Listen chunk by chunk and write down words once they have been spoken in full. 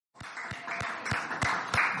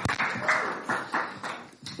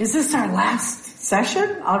Is this our last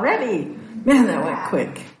session already? Man, that went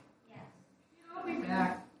quick. I'll be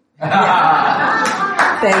back.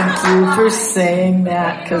 Thank you for saying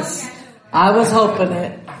that, because I was hoping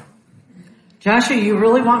it. Joshua, you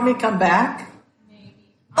really want me to come back? Maybe.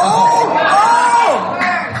 Oh!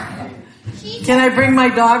 Can I bring my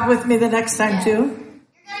dog with me the next time too?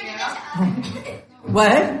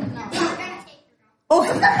 What? Oh,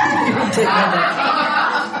 you're gonna take my dog.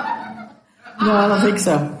 No, I don't think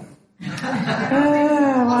so.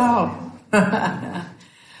 Wow.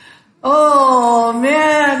 Oh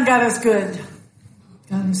man, God is good.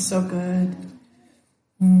 God is so good.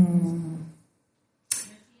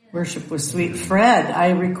 Worship was sweet. Fred,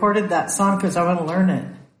 I recorded that song because I want to learn it.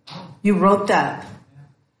 You wrote that.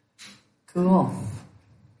 Cool.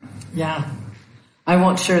 Yeah. I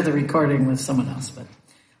won't share the recording with someone else, but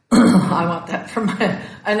I want that for my...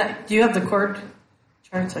 do you have the chord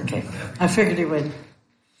charts? Okay. I figured you would.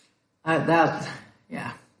 That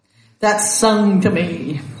sung to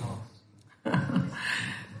me.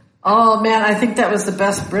 Oh man, I think that was the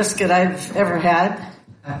best brisket I've ever had.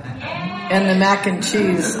 And the mac and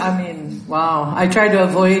cheese. I mean, wow. I tried to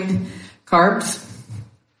avoid carbs,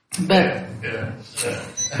 but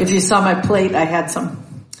if you saw my plate, I had some.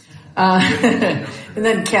 And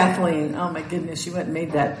then Kathleen, oh my goodness, she went and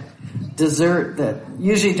made that dessert that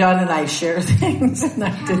usually John and I share things,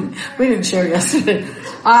 and we didn't share yesterday.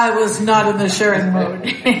 I was not in the sharing mode.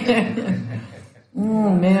 Oh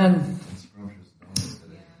man.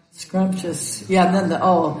 Scrumptious. Yeah, and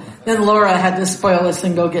then Laura had to spoil us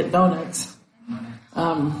and go get donuts.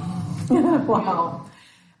 Wow.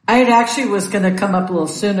 I actually was going to come up a little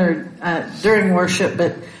sooner during worship,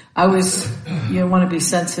 but I was, want to be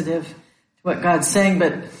sensitive to what God's saying,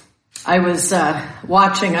 but I was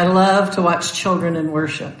watching. I love to watch children in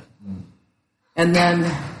worship. And then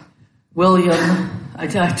William, I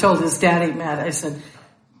told his daddy, Matt, I said,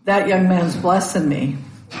 that young man's blessing me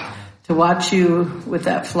to watch you with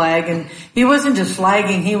that flag. And he wasn't just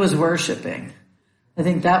flagging, he was worshiping. I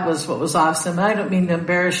think that was what was awesome. I don't mean to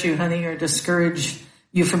embarrass you, honey, or discourage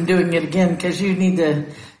you from doing it again, because you need to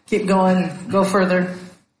keep going, go further.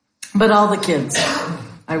 But all the kids,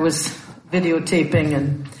 I was videotaping,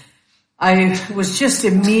 and I was just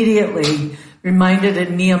immediately reminded of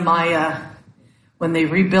Nehemiah when they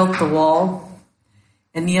rebuilt the wall,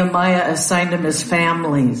 and Nehemiah assigned them as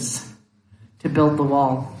families to build the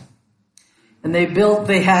wall. And they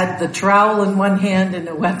had the trowel in one hand and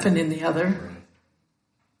a weapon in the other.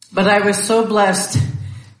 But I was so blessed,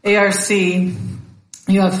 ARC,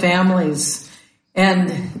 you have families. And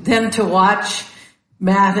then to watch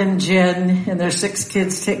Matt and Jen and their 6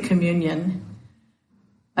 kids take communion.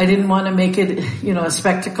 I didn't want to make it, a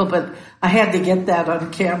spectacle, but I had to get that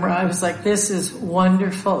on camera. I was like, this is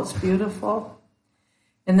wonderful. It's beautiful.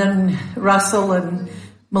 And then Russell and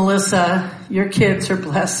Melissa, your kids are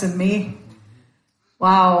blessing me.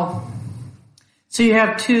 Wow. So you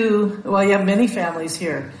have you have many families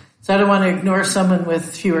here. So I don't want to ignore someone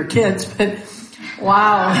with fewer kids, but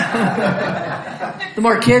wow. The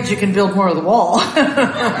more kids, you can build more of the wall.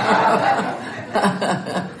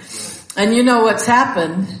 And you know what's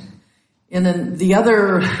happened in the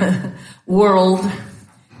other world,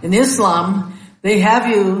 in Islam, they have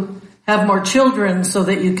you have more children so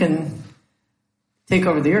that you can take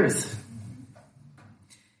over the earth.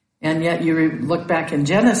 And yet you look back in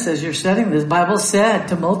Genesis, you're studying this, the Bible said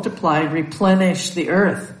to multiply, replenish the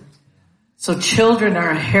earth. So children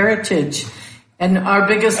are a heritage. And our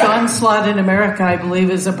biggest onslaught in America, I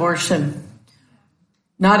believe, is abortion.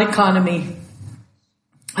 Not economy.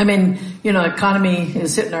 I mean, economy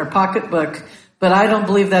is hitting our pocketbook, but I don't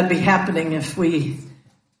believe that'd be happening if we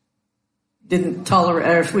didn't tolerate,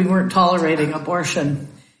 or if we weren't tolerating abortion.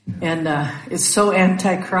 And it's so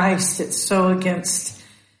anti-Christ. It's so against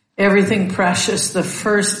everything precious. The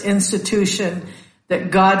first institution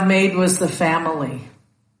that God made was the family.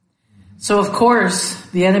 So of course,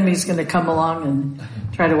 the enemy's going to come along and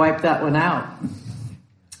try to wipe that one out.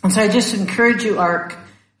 And so I just encourage you, ARC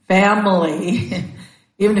family,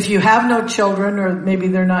 even if you have no children, or maybe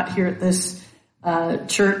they're not here at this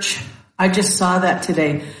church, I just saw that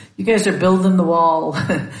today. You guys are building the wall.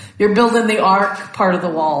 You're building the ARC part of the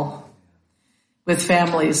wall with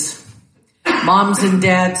families. Moms and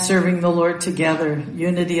dads serving the Lord together.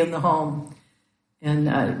 Unity in the home.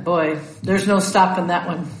 And boy, there's no stopping that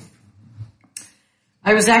one.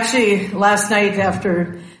 I was actually, last night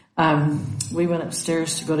after we went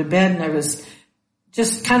upstairs to go to bed, and I was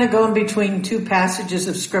just kind of going between 2 passages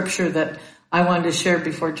of scripture that I wanted to share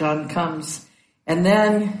before John comes. And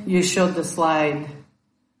then you showed the slide.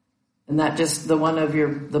 And that just the one of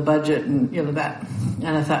the budget and, that.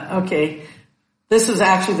 And I thought, okay, this was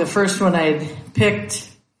actually the first one I had picked.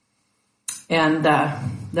 And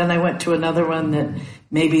then I went to another one that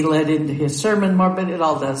maybe led into his sermon more, but it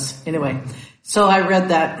all does. Anyway, so I read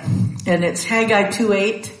that, and it's Haggai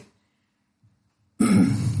 2:8.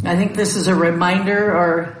 I think this is a reminder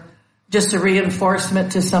or just a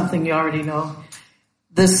reinforcement to something you already know.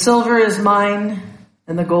 The silver is mine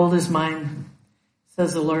and the gold is mine,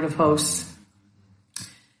 says the Lord of hosts.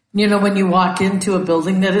 When you walk into a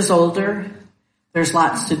building that is older, there's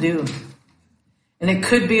lots to do. And it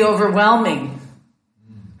could be overwhelming.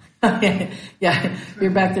 Yeah,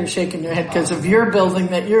 you're back there shaking your head because of your building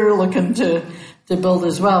that you're looking to build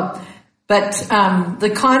as well. But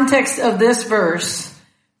the context of this verse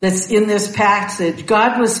that's in this passage,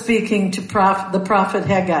 God was speaking to the prophet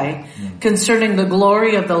Haggai concerning the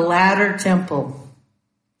glory of the latter temple.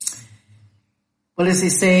 What does he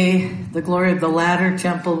say? The glory of the latter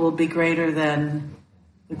temple will be greater than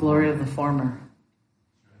the glory of the former.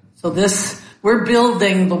 So we're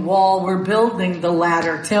building the wall, we're building the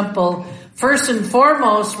latter temple. First and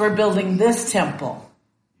foremost, we're building this temple.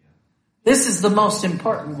 This is the most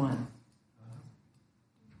important one.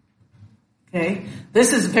 Okay?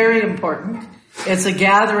 This is very important. It's a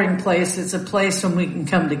gathering place. It's a place when we can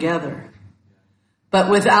come together.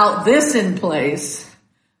 But without this in place,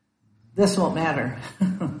 this won't matter.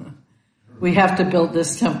 We have to build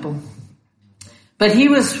this temple. But he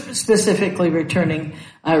was specifically referring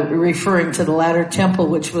to the latter temple,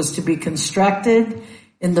 which was to be constructed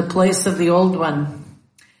in the place of the old one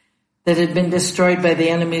that had been destroyed by the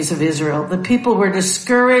enemies of Israel. The people were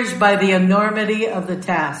discouraged by the enormity of the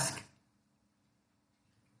task.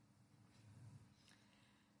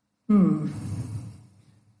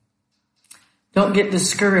 Don't get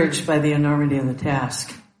discouraged by the enormity of the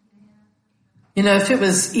task. If it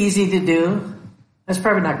was easy to do, that's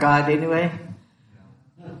probably not God anyway.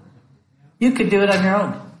 You could do it on your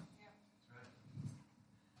own.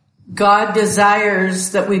 God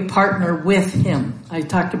desires that we partner with him. I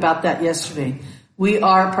talked about that yesterday. We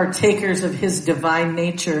are partakers of his divine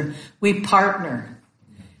nature. We partner.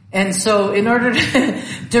 And so in order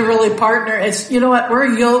to really partner, it's,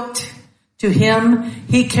 we're yoked to him.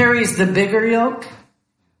 He carries the bigger yoke.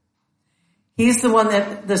 He's the one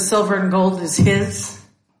that the silver and gold is his.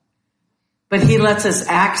 But he lets us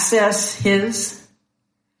access his.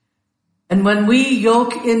 And when we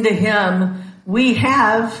yoke into him,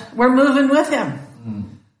 we're moving with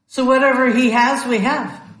him. So whatever he has, we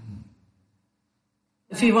have.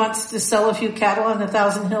 If he wants to sell a few cattle on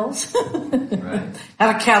 1,000 hills, right.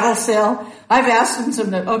 Have a cattle sale. I've asked him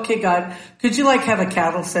something, okay, God, could you have a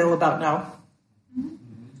cattle sale about now?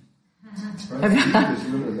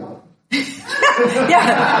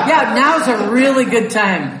 Yeah, now's a really good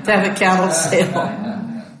time to have a cattle sale.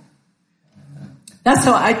 That's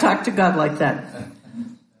how I talk to God like that.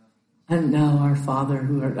 And now our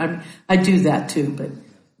Father I do that too, but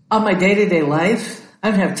on my day-to-day life,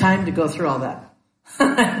 I don't have time to go through all that.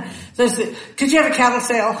 So could you have a cattle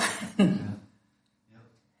sale?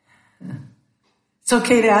 It's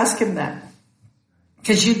okay to ask him that.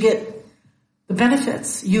 Because you get the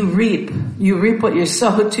benefits. You reap what you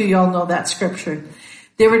sow to. You all know that scripture.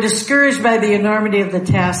 They were discouraged by the enormity of the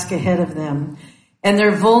task ahead of them and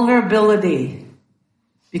their vulnerability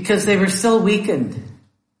because they were still weakened.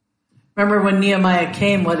 Remember when Nehemiah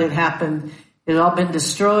came, what had happened? It had all been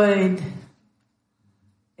destroyed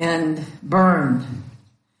and burned.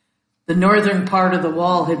 The northern part of the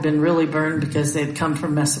wall had been really burned because they had come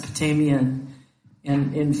from Mesopotamia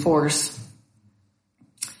and in force.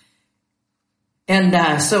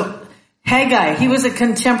 And so Haggai, he was a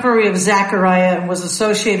contemporary of Zechariah and was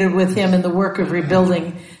associated with him in the work of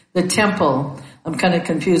rebuilding the temple. I'm kind of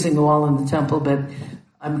confusing the wall and the temple, but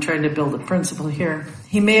I'm trying to build a principle here.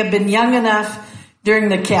 He may have been young enough during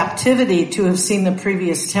the captivity to have seen the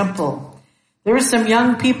previous temple. There were some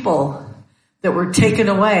young people that were taken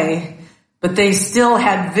away, but they still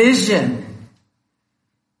had vision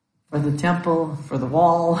for the temple, for the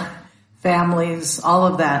wall, families, all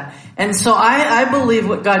of that. And so I believe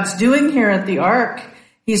what God's doing here at the Ark,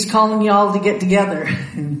 he's calling y'all to get together.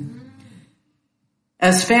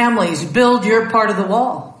 As families, build your part of the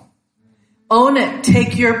wall. Own it.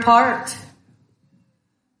 Take your part.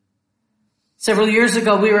 Several years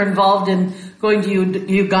ago, we were involved in going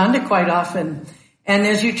to Uganda quite often. And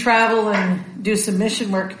as you travel and do some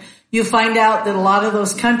mission work, you find out that a lot of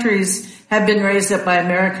those countries have been raised up by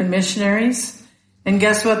American missionaries. And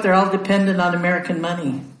guess what? They're all dependent on American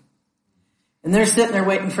money. And they're sitting there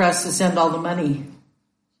waiting for us to send all the money.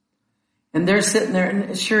 And they're sitting there,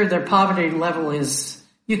 and sure, their poverty level is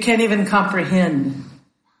You can't even comprehend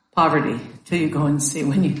poverty till you go and see.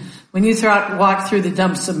 When you walk through the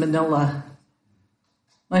dumps of Manila,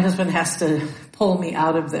 my husband has to pull me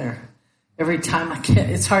out of there every time I get.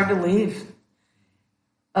 It's hard to leave,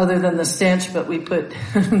 other than the stench. But we put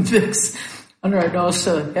Vicks under our nose,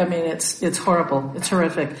 so I mean it's horrible. It's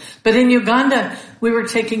horrific. But in Uganda, we were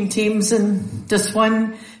taking teams, and just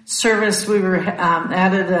one service we were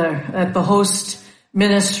at the host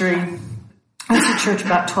ministry. It's a church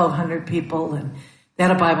about 1,200 people, and they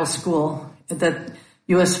had a Bible school that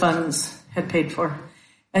U.S. funds had paid for.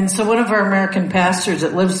 And so one of our American pastors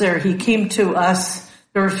that lives there, he came to us.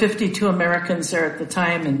 There were 52 Americans there at the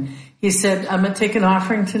time, and he said, I'm going to take an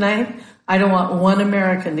offering tonight. I don't want one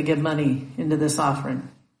American to give money into this offering.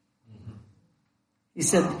 He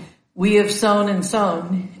said, we have sown,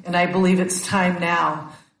 and I believe it's time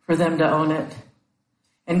now for them to own it.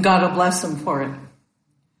 And God will bless them for it.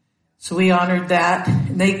 So we honored that,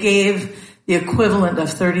 and they gave the equivalent of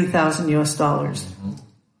 $30,000 US.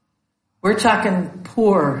 We're talking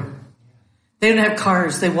poor. They don't have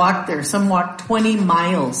cars. They walked there. Some walked 20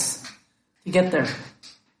 miles to get there.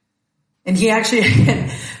 And he actually,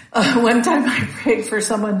 one time I prayed for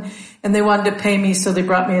someone, and they wanted to pay me, so they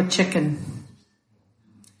brought me a chicken.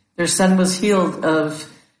 Their son was healed of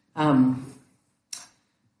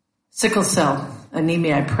sickle cell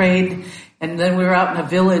anemia. I prayed, and then we were out in a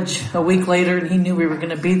village a week later, and he knew we were going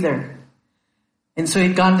to be there. And so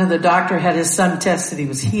he'd gone to the doctor, had his son tested, he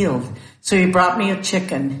was healed. So he brought me a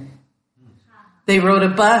chicken. They rode a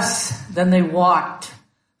bus, then they walked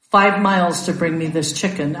 5 miles to bring me this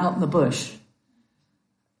chicken out in the bush.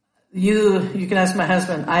 You can ask my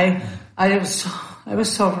husband. I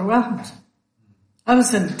was so overwhelmed. I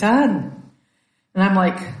wasn't done. And I'm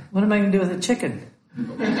like, what am I going to do with the chicken?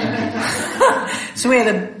 So we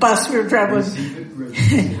had a bus we were traveling.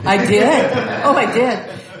 I did. Oh, I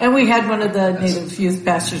did. And we had one of the Native youth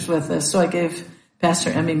pastors with us, so I gave Pastor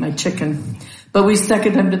Emmy my chicken. But we stuck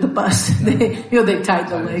it under the bus. They tied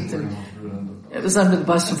the legs, and it was under the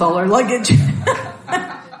bus with all our luggage.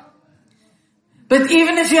 But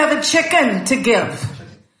even if you have a chicken to give,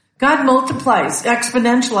 God multiplies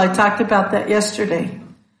exponential. I talked about that yesterday.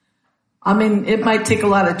 I mean, it might take a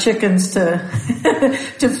lot of chickens to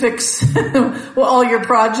fix all your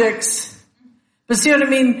projects. But see what I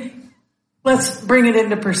mean? Let's bring it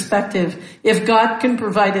into perspective. If God can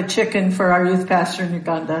provide a chicken for our youth pastor in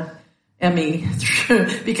Uganda, Emmy,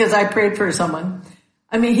 because I prayed for someone,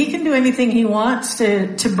 I mean, he can do anything he wants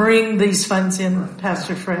to bring these funds in,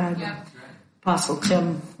 Pastor Fred, yeah. Apostle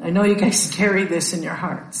Tim. I know you guys carry this in your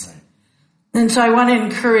hearts. And so I want to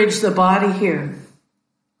encourage the body here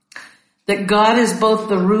that God is both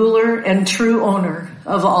the ruler and true owner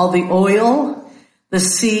of all the oil, the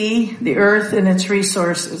sea, the earth, and its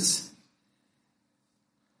resources.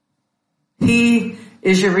 He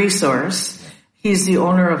is your resource. He's the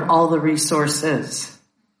owner of all the resources.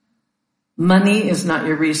 Money is not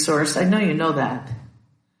your resource. I know you know that.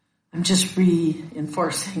 I'm just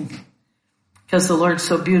reinforcing because the Lord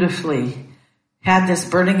so beautifully had this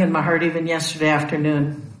burning in my heart even yesterday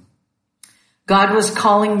afternoon. God was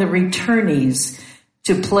calling the returnees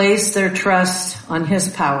to place their trust on His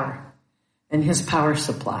power and His power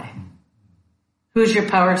supply. Who's your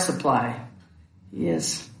power supply? He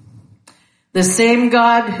is. The same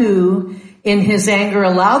God who, in His anger,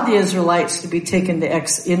 allowed the Israelites to be taken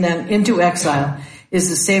into exile is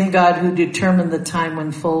the same God who determined the time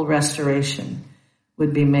when full restoration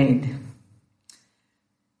would be made.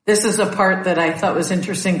 This is a part that I thought was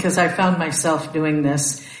interesting because I found myself doing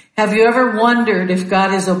this. Have you ever wondered if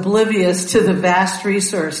God is oblivious to the vast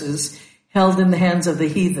resources held in the hands of the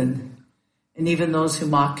heathen and even those who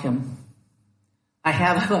mock Him? I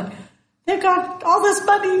have. They got all this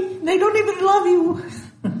money. They don't even love you.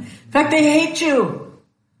 In fact, they hate you.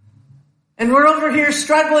 And we're over here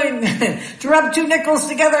struggling to rub two nickels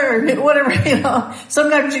together, whatever,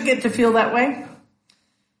 Sometimes you get to feel that way.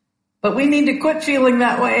 But we need to quit feeling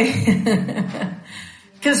that way.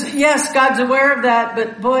 Because, yes, God's aware of that,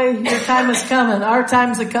 but boy, your time is coming. Our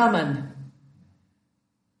time's a-coming.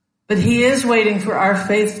 But He is waiting for our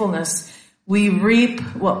faithfulness. We reap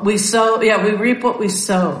what we sow. Yeah, we reap what we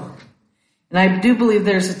sow. And I do believe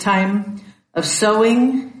there's a time of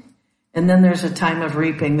sowing, and then there's a time of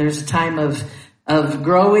reaping. There's a time of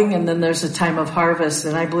growing, and then there's a time of harvest.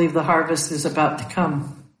 And I believe the harvest is about to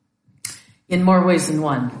come in more ways than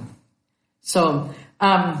one. So,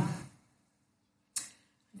 I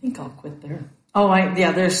think I'll quit there.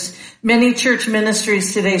 There's many church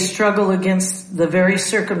ministries today struggle against the very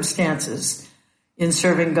circumstances in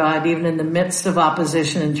serving God, even in the midst of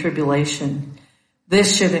opposition and tribulation.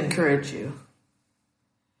 This should encourage you.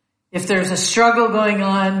 If there's a struggle going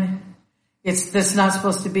on, that's not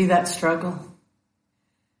supposed to be that struggle.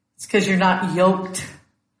 It's because you're not yoked,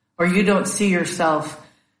 or you don't see yourself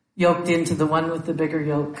yoked into the one with the bigger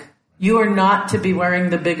yoke. You are not to be wearing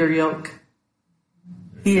the bigger yoke.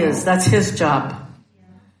 He is. That's his job.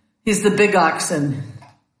 He's the big oxen.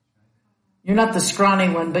 You're not the scrawny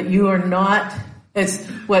one, but you are not. It's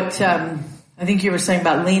what I think you were saying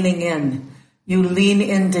about leaning in. You lean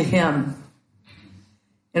into him.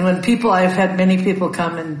 And when I've had many people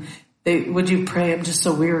come and would you pray? I'm just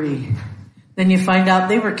so weary. Then you find out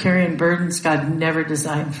they were carrying burdens God never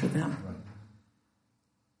designed for them.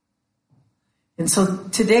 And so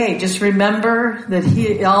today, just remember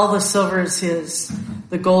that all the silver is his,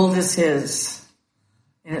 the gold is his,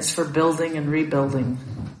 and it's for building and rebuilding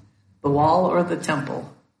the wall or the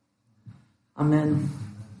temple. Amen.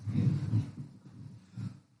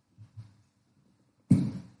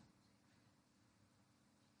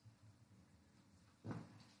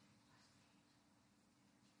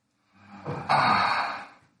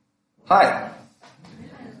 Hi.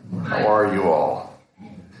 How are you all?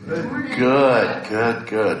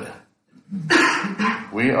 Good.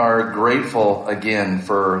 We are grateful again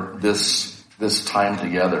for this time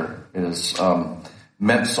together. It has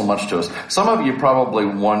meant so much to us. Some of you probably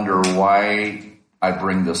wonder why I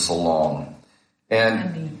bring this along.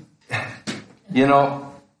 And,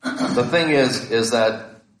 the thing is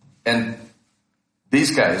that, and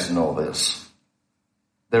these guys know this,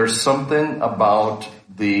 there's something about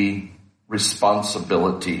the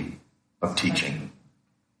responsibility of teaching.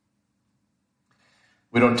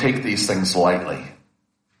 We don't take these things lightly.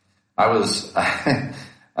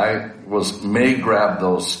 I may grab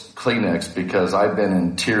those Kleenex because I've been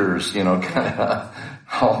in tears, kind of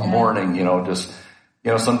all morning,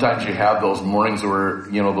 sometimes you have those mornings where,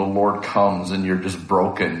 the Lord comes and you're just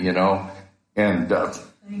broken, and,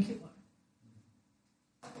 Thank you.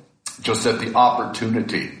 Just at the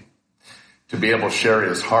opportunity to be able to share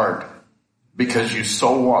his heart because you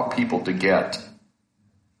so want people to get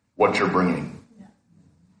what you're bringing. Yeah.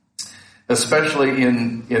 Especially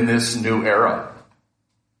in this new era.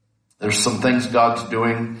 There's some things God's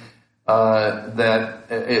doing that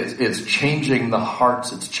it's changing the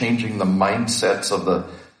hearts, it's changing the mindsets of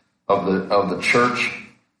the church.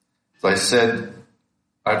 As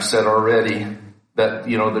I've said already that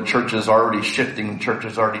the church is already shifting, the church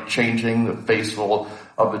is already changing, the face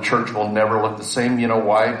of the church will never look the same. You know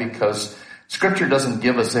why? Because Scripture doesn't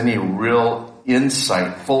give us any real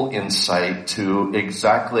insight, full insight to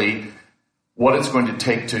exactly what it's going to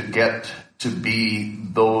take to get to be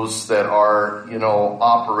those that are,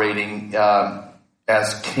 operating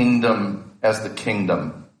as the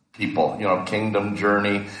kingdom people, kingdom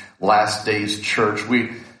journey, last days church.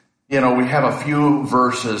 We have a few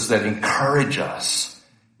verses that encourage us,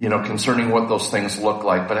 concerning what those things look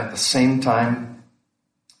like. But at the same time,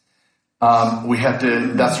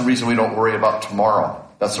 that's the reason we don't worry about tomorrow.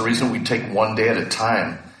 That's the reason we take one day at a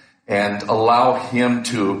time and allow him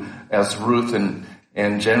to, as Ruth and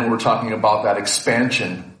Jen were talking about, that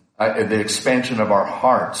expansion, the expansion of our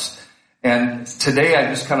hearts. And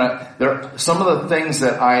today some of the things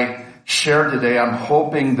that I share today, I'm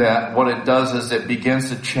hoping that what it does is it begins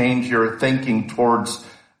to change your thinking towards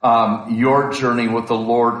your journey with the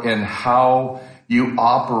Lord and how you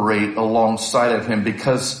operate alongside of him,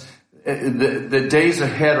 because the days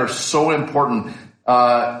ahead are so important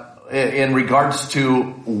in regards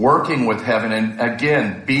to working with heaven and,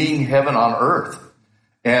 again, being heaven on earth.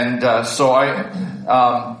 And so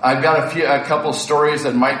I've got a couple stories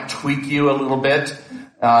that might tweak you a little bit,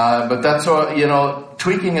 but that's what,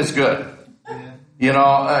 tweaking is good.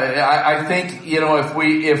 I think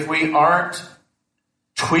if we aren't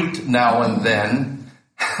tweaked now and then,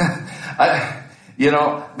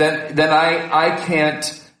 then I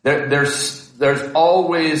can't. There's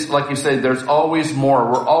always, like you say, there's always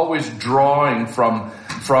more. We're always drawing from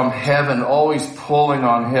heaven, always pulling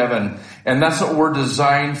on heaven. And that's what we're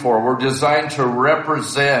designed for. We're designed to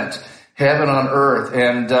represent heaven on earth.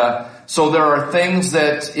 And so there are things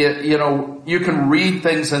that, you can read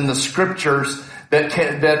things in the scriptures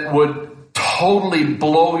that would totally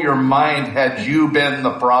blow your mind had you been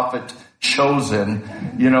the prophet chosen,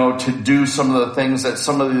 to do some of the things that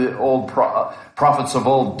some of the old prophets of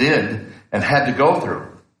old did and had to go through.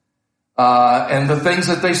 And the things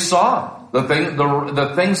that they saw, the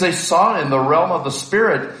things they saw in the realm of the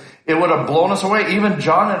Spirit, it would have blown us away. Even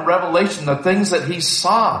John in Revelation, the things that he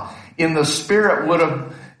saw in the Spirit would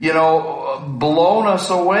have, blown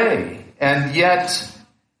us away. And yet,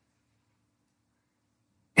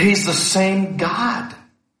 he's the same God.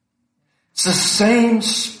 It's the same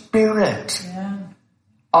Spirit. Yeah.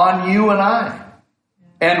 on you and I.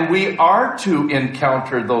 And we are to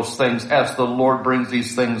encounter those things as the Lord brings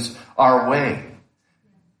these things our way.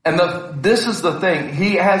 And this is the thing.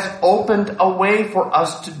 He has opened a way for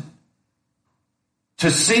us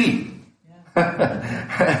to see.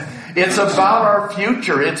 It's about our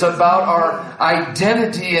future. It's about our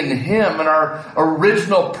identity in Him and our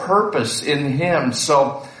original purpose in Him.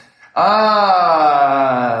 So,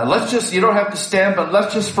 let's just, you don't have to stand, but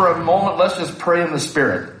let's just for a moment, let's just pray in the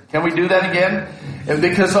Spirit. Can we do that again? And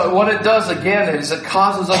because what it does again is it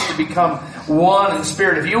causes us to become one in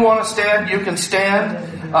spirit. If you want to stand, you can stand.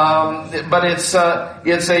 But it's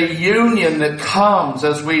a union that comes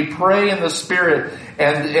as we pray in the Spirit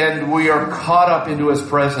and we are caught up into His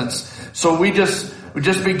presence. So we just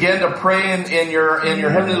begin to pray in your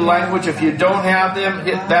heavenly language. If you don't have them,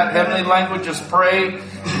 hit that heavenly language, just pray.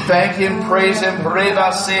 Thank Him, praise Him.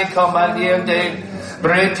 Brevase comandiente.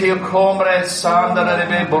 Bretio comre sandra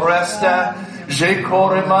nebe boresta. Je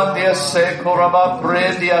corremandia se coraba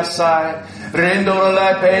prendia sai. Rendora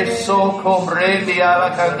la peso comprendia la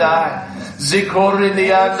candai. Zicorri di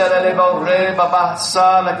andare le borre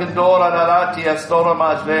babassa la kendora la latia stora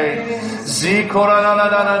magre. Zicora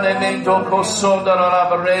la nemento cosonda la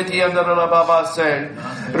barreti andare la babase.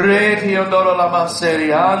 Reti andora la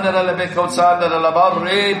masseri andare le becosanda la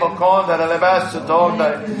barre boconda le basse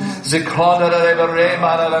tonda. Ziconda le barre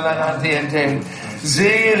mala la nantiente.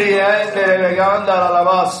 Ziri le ganda la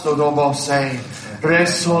basto dopo sei.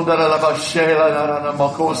 Father,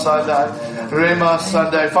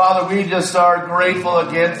 we just are grateful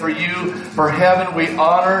again for you, for heaven. We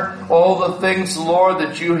honor all the things, Lord,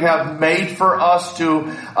 that you have made for us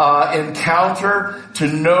to encounter, to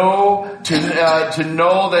know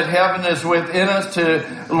that heaven is within us,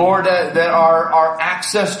 Lord, that our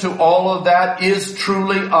access to all of that is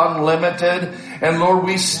truly unlimited. And Lord,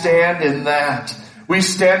 we stand in that. We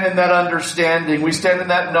stand in that understanding. We stand in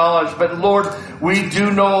that knowledge. But Lord, we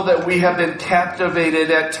do know that we have been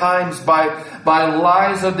captivated at times by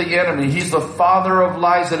lies of the enemy. He's the father of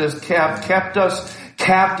lies that has kept us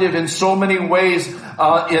captive in so many ways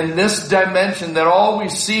in this dimension that all we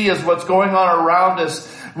see is what's going on around us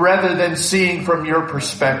rather than seeing from your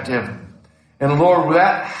perspective. And Lord,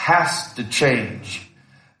 that has to change.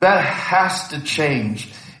 That has to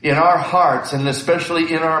change in our hearts and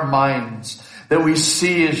especially in our minds, that we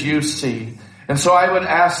see as you see. And so I would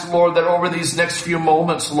ask, Lord, that over these next few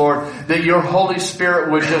moments, Lord, that your Holy Spirit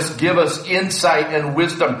would just give us insight and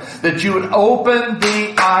wisdom, that you would open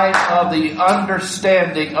the eyes of the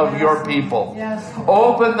understanding of your people.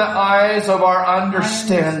 Open the eyes of our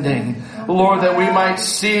understanding, Lord, that we might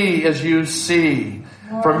see as you see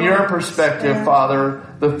from your perspective, Father,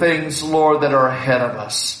 the things, Lord, that are ahead of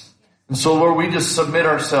us. And so, Lord, we just submit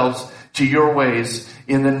ourselves to your ways.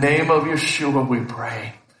 In the name of Yeshua we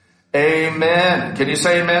pray. Amen. Can you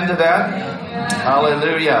say amen to that? Amen.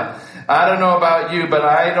 Hallelujah. I don't know about you, but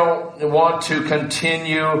I don't want to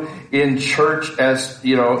continue in church as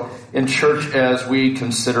we have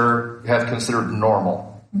considered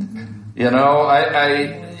normal.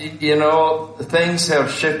 Things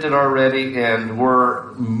have shifted already and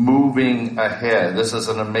we're moving ahead. This is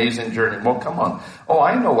an amazing journey. Well, come on. Oh,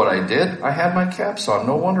 I know what I did. I had my caps on.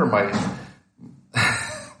 No wonder my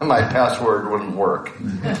password wouldn't work.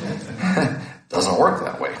 Doesn't work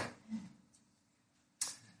that way.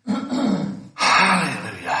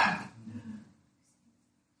 Hallelujah.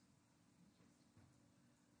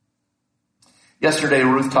 Yesterday,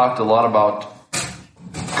 Ruth talked a lot about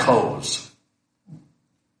co's.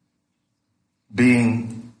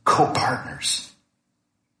 Being co-partners.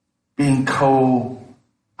 Being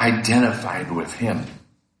co-identified with Him.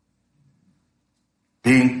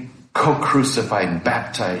 Being co-crucified and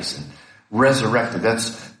baptized and resurrected.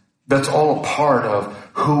 That's all a part of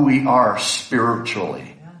who we are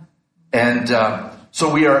spiritually. And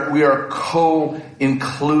so we are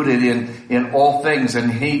co-included in all things. And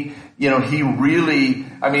He really,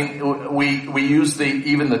 we use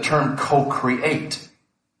even the term co-create.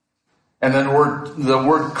 And then the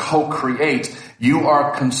word co-create, you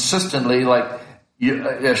are consistently,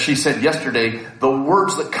 as she said yesterday, the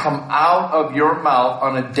words that come out of your mouth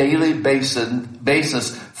on a daily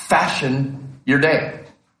basis fashion your day.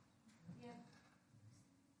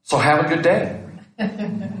 So have a good day.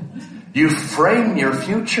 You frame your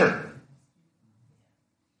future.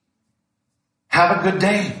 Have a good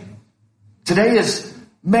day. Today is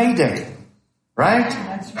May Day. Right?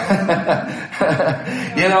 That's right.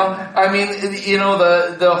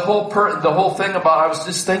 The whole thing about, I was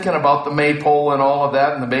just thinking about the maypole and all of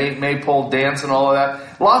that, and the maypole dance and all of that.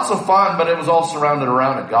 Lots of fun, but it was all surrounded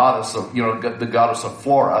around a goddess of, the goddess of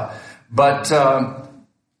Flora. But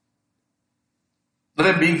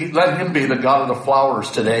Let him be the God of the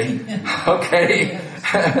flowers today. Okay?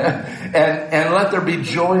 and let there be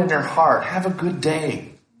joy in your heart. Have a good day.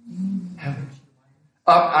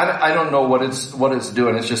 I don't know what it's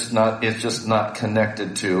doing. It's just not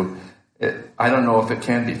connected to it. I don't know if it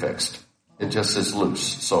can be fixed. It just is loose.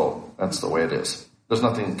 So that's the way it is. There's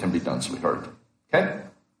nothing that can be done, sweetheart. Okay?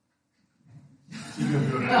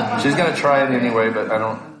 She's going to try it anyway, but I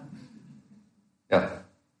don't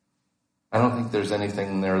think there's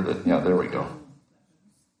anything there that, there we go.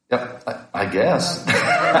 Yep, I guess.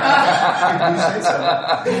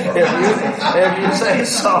 if you say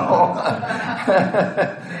so.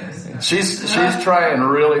 She's trying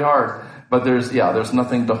really hard, but there's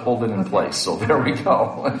nothing to hold it in place. So there we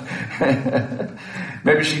go.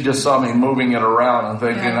 Maybe she just saw me moving it around and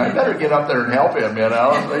thinking, I better get up there and help him,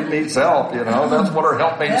 He needs help, That's what her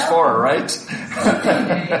helpmate's for, right?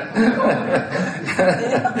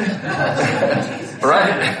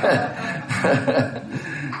 Right?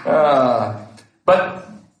 But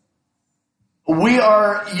we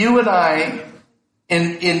are, you and I,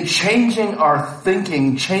 in changing our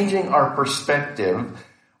thinking, changing our perspective,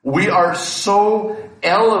 we are so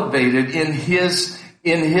elevated in his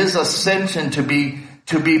ascension to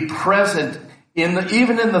be present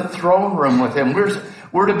even in the throne room with him.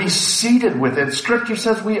 We're to be seated with him. Scripture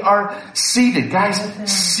says we are seated, guys,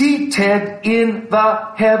 seated in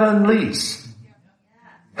the heavenlies.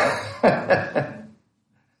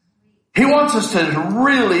 He wants us to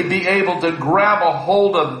really be able to grab a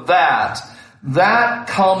hold of that. That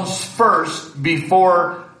comes first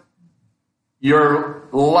before your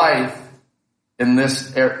life in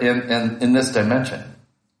this dimension.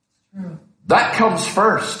 That comes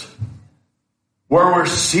first. Where we're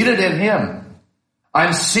seated in him.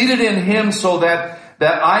 I'm seated in him so that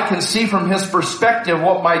I can see from his perspective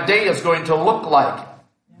what my day is going to look like.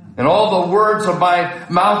 And all the words of my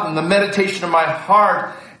mouth and the meditation of my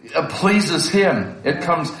heart pleases him. It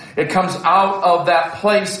comes out of that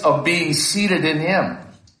place of being seated in him.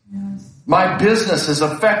 Yes. My business is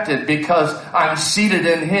affected because I'm seated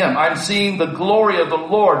in him. I'm seeing the glory of the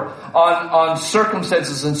Lord on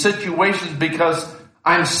circumstances and situations because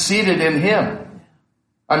I'm seated in him.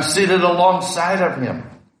 I'm seated alongside of him.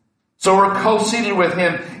 So we're co-seated with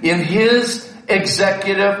him in his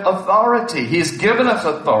executive authority. He's given us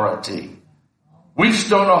authority. We just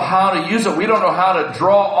don't know how to use it. We don't know how to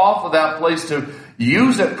draw off of that place to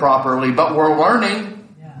use it properly, but we're learning.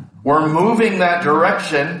 We're moving that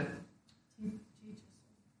direction.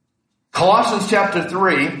 Colossians chapter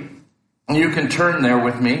 3, and you can turn there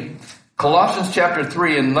with me. Colossians chapter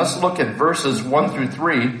 3, and let's look at verses 1 through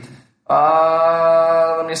 3.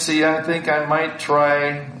 Let me see. I think I might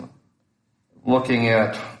try looking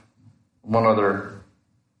at one other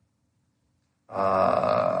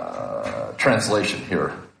translation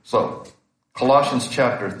here. So, Colossians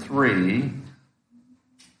chapter 3.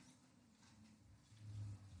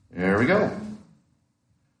 Here we go.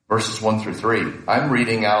 Verses 1 through 3. I'm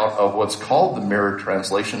reading out of what's called the Mirror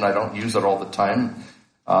Translation. I don't use it all the time.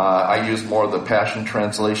 I use more of the Passion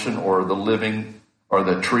Translation or the Living or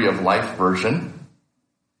the Tree of Life version.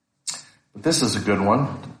 But this is a good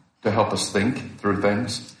one to help us think through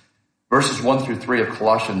things. Verses 1 through 3 of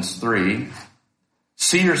Colossians 3.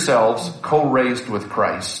 See yourselves co-raised with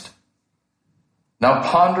Christ. Now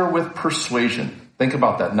ponder with persuasion. Think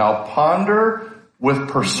about that. Now ponder with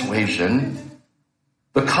persuasion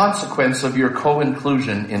the consequence of your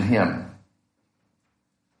co-inclusion in him.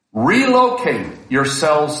 Relocate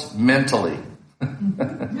yourselves mentally.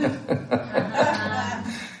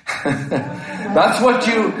 That's what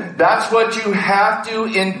you have to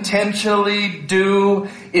intentionally do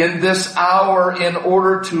in this hour in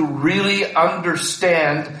order to really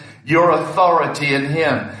understand your authority in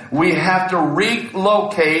him. We have to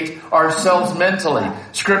relocate ourselves mentally.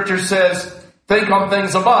 Scripture says, think on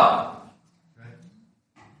things above,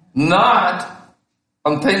 not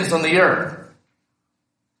on things on the earth.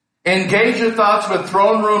 Engage your thoughts with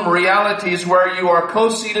throne room realities where you are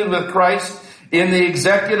co-seated with Christ in the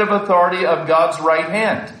executive authority of God's right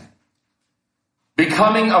hand.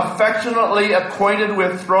 Becoming affectionately acquainted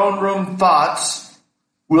with throne room thoughts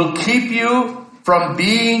will keep you from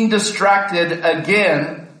being distracted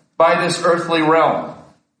again by this earthly realm.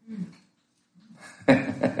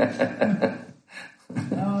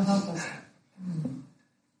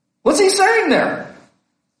 What's he saying there?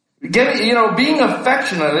 Being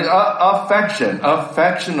affectionately,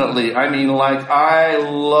 I mean, like, I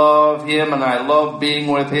love him and I love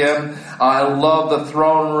being with him. I love the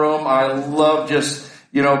throne room. I love just,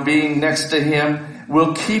 being next to him.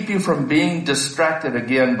 Will keep you from being distracted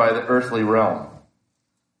again by the earthly realm.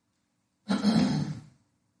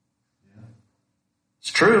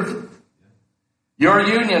 Truth. Your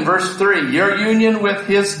union, verse 3, your union with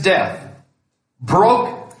his death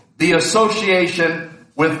broke the association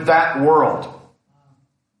with that world.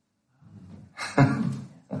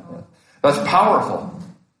 That's powerful.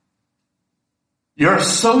 Your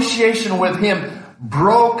association with him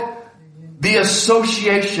broke the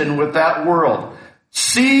association with that world.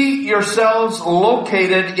 See yourselves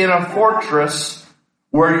located in a fortress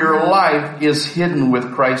where your life is hidden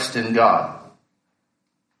with Christ in God.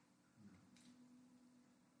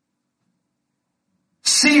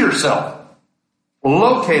 See yourself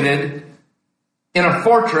located in a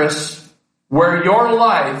fortress where your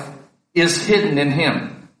life is hidden in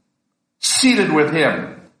him, seated with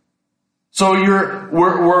him. So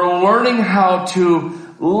we're learning how to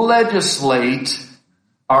legislate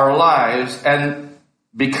our lives, and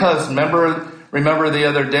because remember the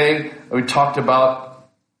other day we talked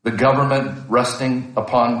about the government resting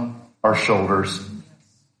upon our shoulders,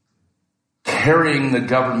 carrying the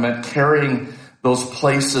government, carrying those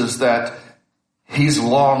places that he's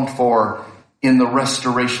longed for in the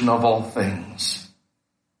restoration of all things.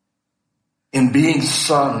 In being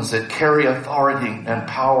sons that carry authority and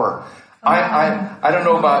power. I don't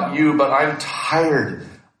know about you, but I'm tired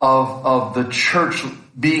of the church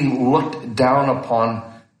being looked down upon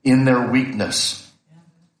in their weakness.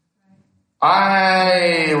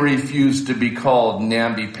 I refuse to be called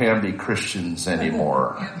namby-pamby Christians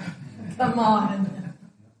anymore. Come on.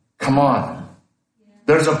 Come on.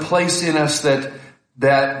 There's a place in us that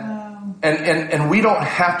and we don't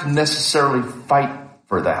have to necessarily fight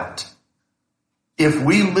for that. If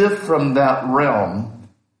we live from that realm,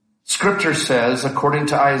 Scripture says, according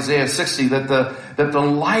to Isaiah 60, that the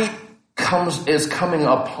light is coming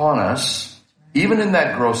upon us, even in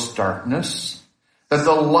that gross darkness, that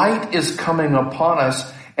the light is coming upon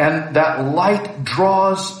us, and that light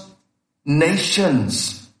draws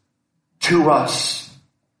nations to us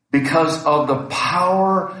because of the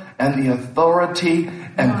power and the authority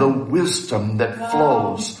and the wisdom that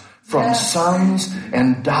flows from sons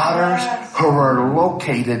and daughters who are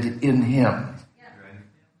located in him.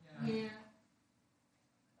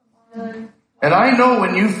 And I know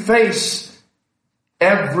when you face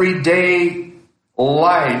everyday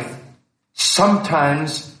life,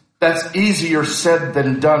 sometimes that's easier said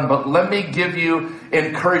than done. But let me give you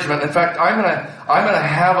encouragement. In fact, I'm gonna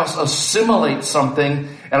have us assimilate something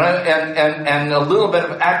and a little bit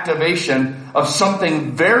of activation of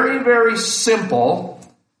something very, very simple,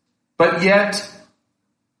 but yet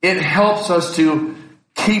it helps us to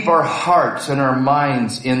keep our hearts and our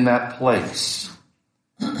minds in that place.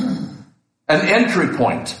 An entry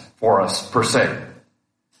point for us, per se.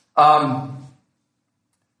 I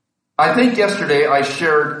think yesterday I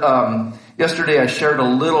shared a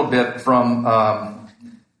little bit from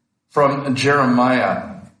Jeremiah,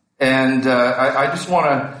 and I just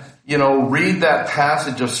want to read that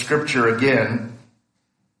passage of Scripture again.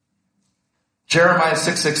 Jeremiah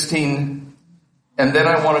 6:16, and then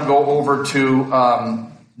I want to go over to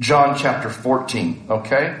John chapter 14.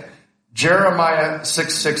 Okay, Jeremiah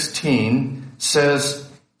 6:16 says,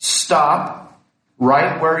 "Stop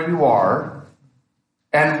right where you are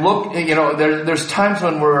and look." There's times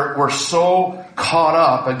when we're so caught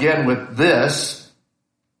up again with this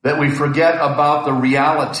that we forget about the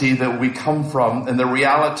reality that we come from and the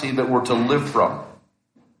reality that we're to live from.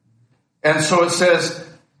 And so it says,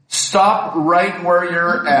 stop right where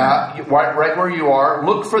you're at, right where you are.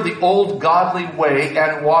 Look for the old godly way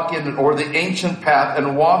and walk in it, or the ancient path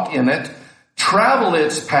and walk in it. Travel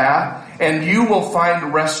its path, and you will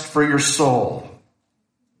find rest for your soul.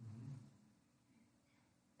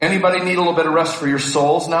 Anybody need a little bit of rest for your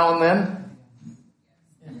souls now and then?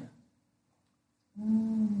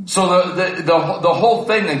 So the whole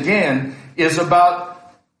thing again is about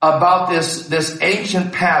this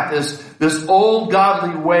ancient path, this old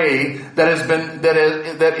godly way that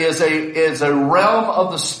is a realm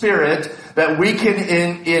of the Spirit that we can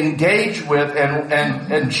engage with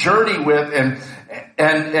and journey with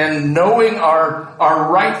and knowing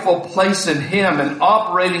our rightful place in Him and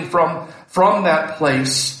operating from that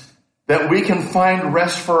place, that we can find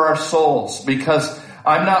rest for our souls, because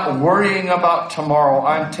I'm not worrying about tomorrow.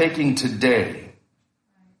 I'm taking today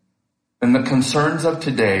and the concerns of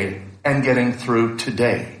today and getting through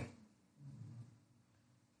today.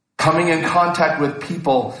 Coming in contact with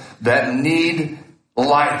people that need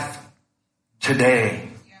life today,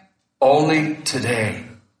 only today.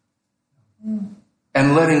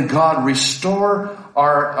 And letting God restore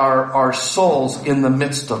our souls in the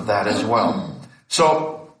midst of that as well.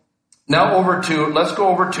 So now let's go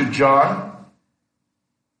over to John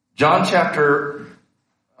chapter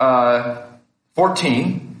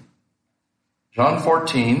 14. John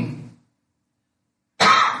 14.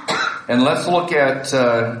 And let's look at,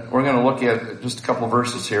 we're going to look at just a couple of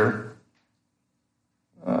verses here.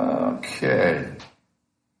 Okay.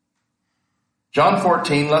 John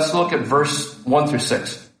 14, let's look at verse 1 through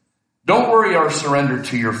 6. Don't worry or surrender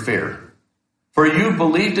to your fear. For you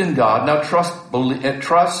believed in God, now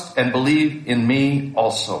trust and believe in me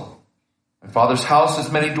also. My Father's house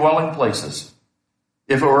has many dwelling places.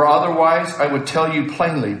 If it were otherwise, I would tell you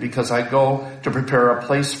plainly, because I go to prepare a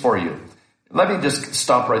place for you. Let me just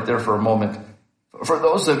stop right there for a moment. For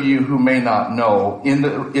those of you who may not know, in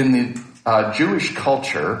the Jewish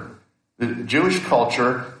culture,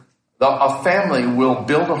 a family will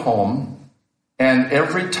build a home, and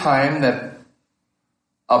every time that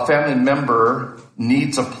a family member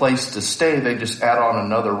needs a place to stay, they just add on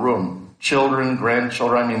another room. Children,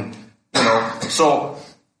 grandchildren, So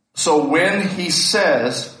when he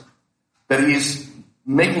says that he's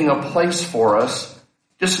making a place for us,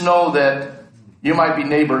 just know that you might be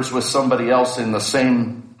neighbors with somebody else in the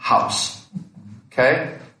same house.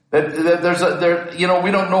 Okay?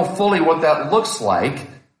 We don't know fully what that looks like,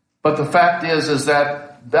 but the fact is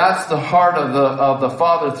that that's the heart of the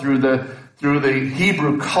Father through the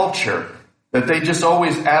Hebrew culture, that they just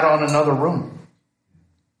always add on another room.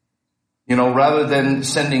 Rather than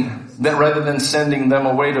sending them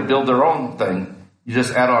away to build their own thing, you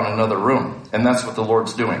just add on another room. And that's what the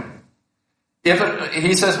Lord's doing.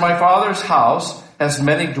 He says, my Father's house has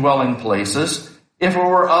many dwelling places. If it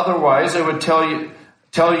were otherwise, I would tell you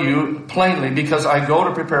plainly, because I go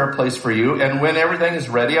to prepare a place for you. And when everything is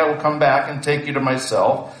ready, I will come back and take you to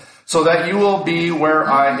myself, so that you will be where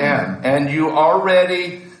I am. And you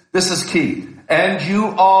already, this is key, and you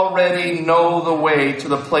already know the way to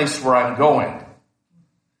the place where I'm going.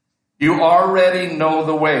 You already know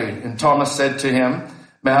the way. And Thomas said to him,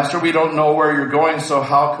 Master, we don't know where you're going, so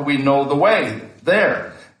how can we know the way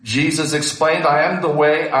there? Jesus explained, I am the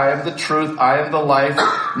way, I am the truth, I am the life.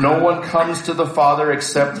 No one comes to the Father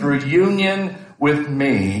except through union with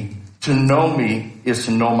me. To know me is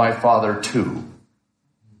to know my Father too.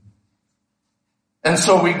 And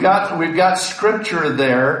so we've got scripture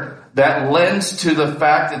there that lends to the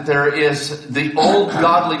fact that there is the old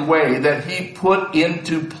godly way that he put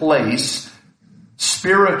into place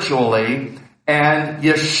spiritually, and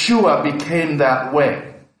Yeshua became that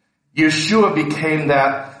way. Yeshua became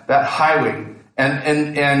that highway.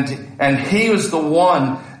 And he was the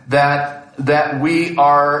one that we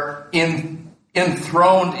are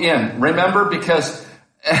enthroned in. Remember, because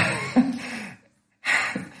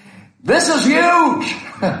this is huge.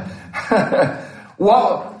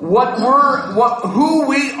 Who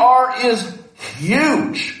we are is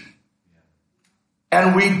huge.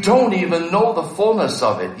 And we don't even know the fullness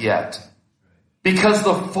of it yet. Because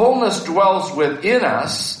the fullness dwells within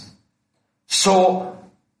us. So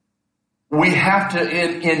we have to,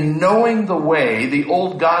 in knowing the way, the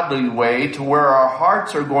old godly way, to where our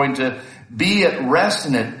hearts are going to be at rest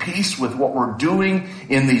and at peace with what we're doing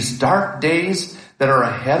in these dark days that are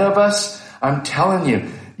ahead of us. I'm telling you,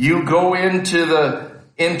 you go into the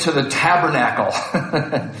tabernacle.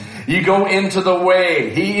 You go into the way.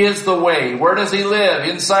 He is the way. Where does he live?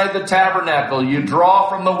 Inside the tabernacle. You draw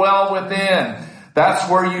from the well within. That's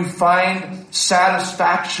where you find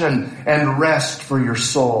satisfaction and rest for your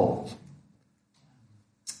soul.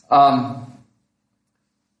 But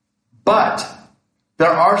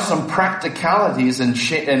there are some practicalities in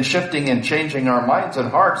shifting and changing our minds and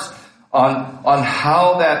hearts on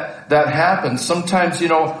how that happens. Sometimes,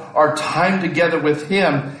 our time together with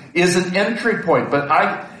him is an entry point, but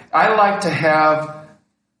I like to have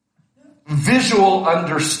visual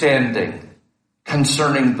understanding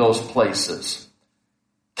concerning those places.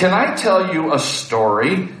 Can I tell you a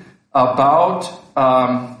story about,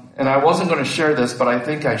 and I wasn't going to share this, but I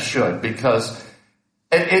think I should, because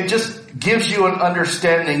it just gives you an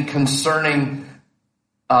understanding concerning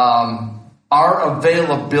our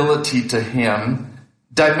availability to him,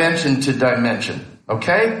 dimension to dimension.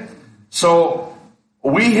 Okay? So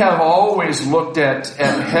we have always looked at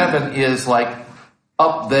heaven is like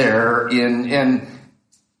up there it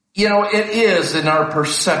is in our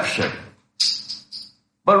perception.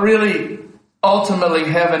 But really, ultimately,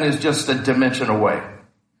 heaven is just a dimension away.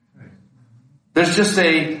 There's just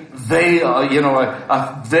a veil,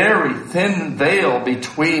 a very thin veil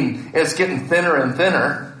between, it's getting thinner and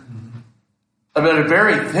thinner, but a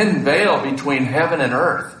very thin veil between heaven and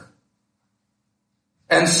earth.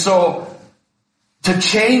 And so, to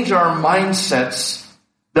change our mindsets,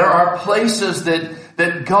 there are places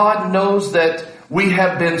that God knows that we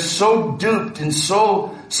have been so duped and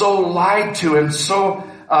so lied to and so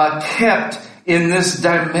kept in this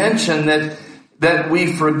dimension that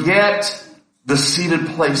we forget the seated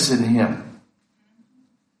place in Him.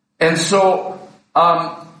 And so,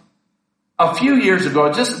 a few years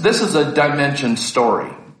ago, this is a dimension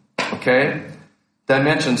story. Okay?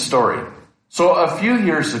 Dimension story. So a few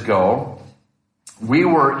years ago, we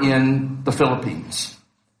were in the Philippines.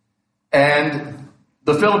 And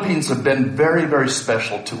the Philippines have been very, very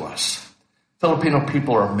special to us. Filipino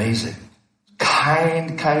people are amazing.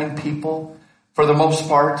 Kind people, for the most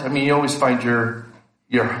part. I mean, you always find your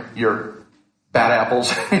bad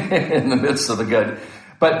apples in the midst of the good.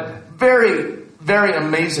 But very, very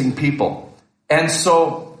amazing people. And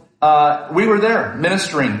so we were there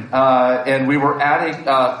ministering, and we were at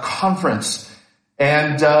a conference.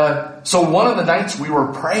 And so one of the nights we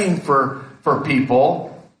were praying for people,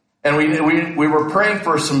 and we were praying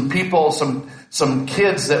for some people, some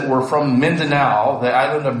kids that were from Mindanao, the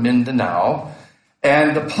island of Mindanao.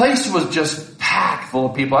 And the place was just packed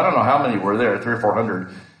full of people. I don't know how many were there, 300 or 400.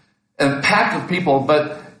 And packed with people.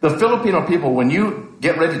 But the Filipino people, when you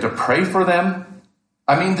get ready to pray for them,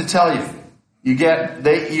 I mean to tell you, you get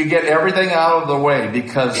everything out of the way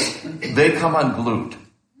because they come unglued.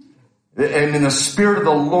 And then the Spirit of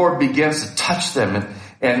the Lord begins to touch them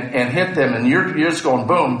and hit them, and you're just going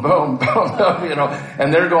boom, boom, boom, boom,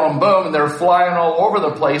 and they're going boom, and they're flying all over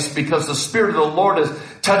the place because the Spirit of the Lord is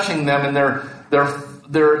touching them, and they're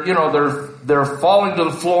falling to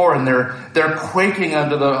the floor, and they're quaking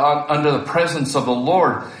under the presence of the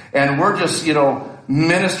Lord. And we're just,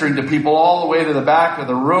 ministering to people all the way to the back of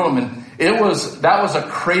the room. And that was a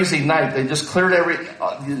crazy night. They just cleared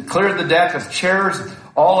the deck of chairs,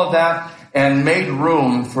 all of that, and made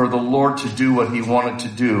room for the Lord to do what He wanted to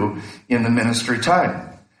do in the ministry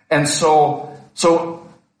time. And so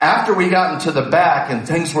after we got into the back and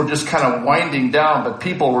things were just kind of winding down, but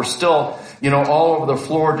people were still, all over the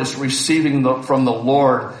floor just receiving from the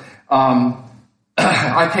Lord,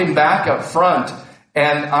 I came back up front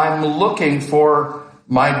and I'm looking for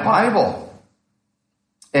my Bible.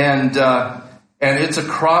 And it's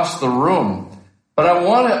across the room. But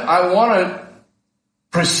I want to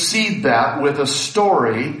precede that with a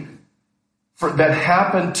story that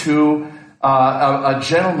happened to a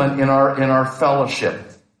gentleman in our fellowship.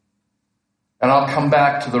 And I'll come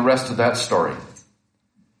back to the rest of that story.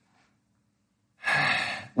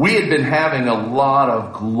 We had been having a lot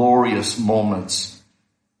of glorious moments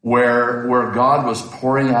where God was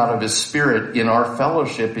pouring out of His Spirit in our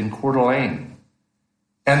fellowship in Coeur d'Alene.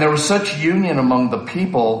 And there was such union among the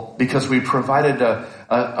people because we provided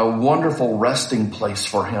a wonderful resting place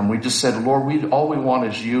for Him. We just said, Lord, all we want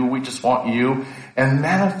is You. We just want You. And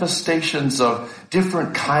manifestations of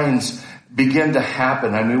different kinds began to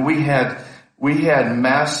happen. I mean, we had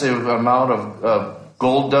massive amount of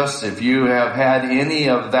gold dust. If you have had any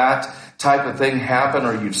of that type of thing happen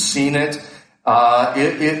or you've seen it,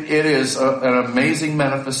 it is an amazing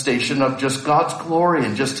manifestation of just God's glory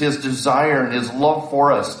and just His desire and His love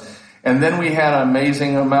for us. And then we had an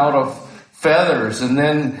amazing amount of feathers and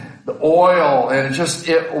then the oil, and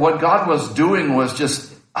what God was doing was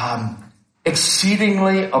just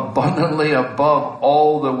exceedingly abundantly above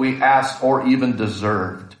all that we asked or even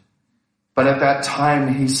deserved. But at that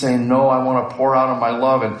time, He's saying, no, I want to pour out of my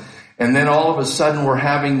love. And then all of a sudden we're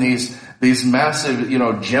having these massive,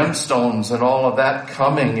 gemstones and all of that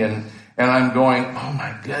coming. And I'm going, oh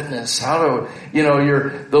my goodness, how do,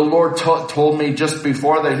 the Lord told me just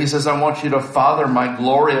before that, He says, I want you to father my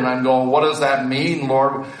glory. And I'm going, what does that mean,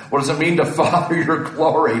 Lord? What does it mean to father your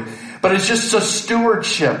glory? But it's just a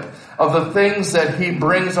stewardship of the things that He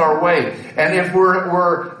brings our way. And if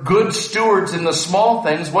we're good stewards in the small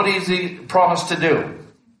things, what does He promise to do?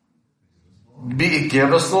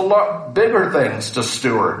 Give us the bigger things to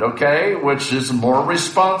steward, okay? Which is more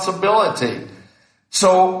responsibility.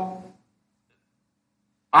 So,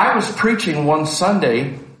 I was preaching one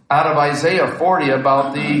Sunday out of Isaiah 40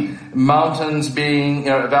 about the mountains being,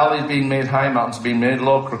 valleys being made high, mountains being made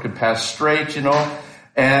low, crooked paths straight,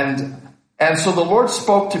 And so the Lord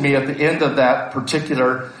spoke to me at the end of that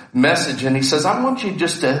particular message, and He says, I want you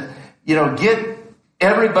just to, get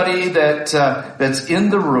everybody that's in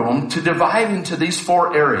the room to divide into these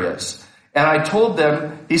 4 areas. And I told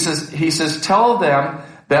them, He says, tell them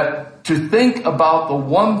that to think about the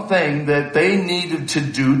one thing that they needed to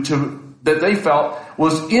do that they felt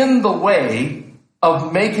was in the way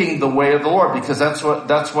of making the way of the Lord, because that's what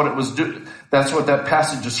it was that's what that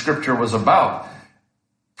passage of Scripture was about.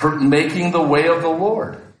 For making the way of the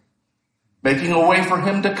Lord. Making a way for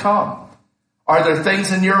Him to come. Are there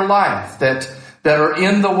things in your life that are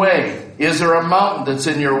in the way? Is there a mountain that's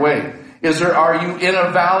in your way? Are you in a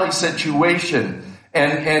valley situation?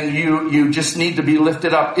 and you just need to be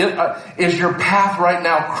lifted up. Is your path right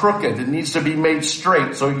now crooked? It needs to be made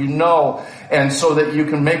straight so you know, and so that you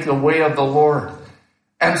can make the way of the Lord.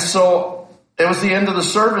 And so it was the end of the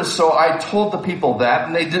service, so I told the people that,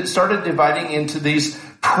 and they started dividing into these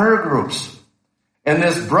prayer groups. And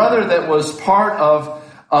this brother that was part of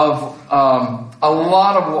a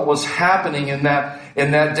lot of what was happening in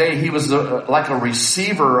that day, he was like a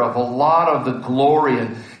receiver of a lot of the glory,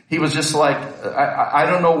 and he was just like, I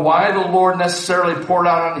don't know why the Lord necessarily poured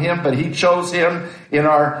out on him, but he chose him in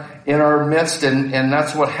our midst, and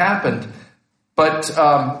that's what happened. But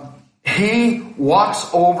he walks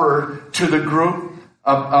over to the group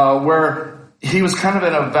where he was kind of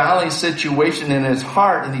in a valley situation in his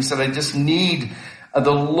heart, and he said, I just need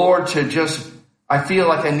the Lord to just, I feel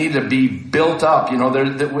like I need to be built up,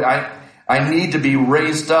 I need to be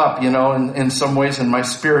raised up, in some ways in my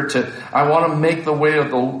spirit I want to make a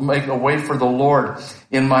way for the Lord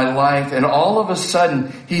in my life. And all of a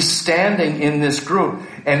sudden, he's standing in this group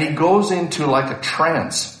and he goes into like a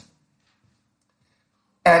trance.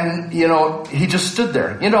 And, he just stood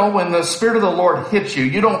there. When the Spirit of the Lord hits you,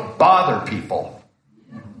 you don't bother people.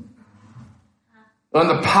 When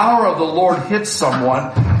the power of the Lord hits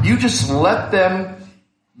someone, you just let them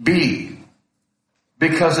be.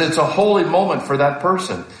 Because it's a holy moment for that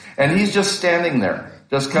person. And he's just standing there.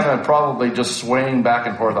 Just kind of probably just swaying back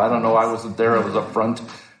and forth. I don't know. I wasn't there. I was up front.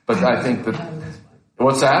 But I think that...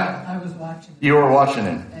 What's that? I was watching. You were watching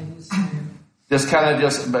him. Just kind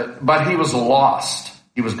of but he was lost.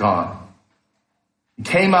 He was gone. He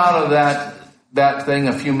came out of that thing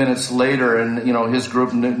a few minutes later, and his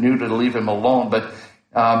group knew to leave him alone. But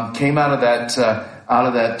came out of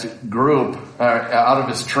that group, out of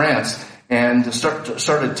his trance, and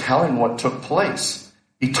started telling what took place.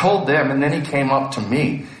 He told them, and then he came up to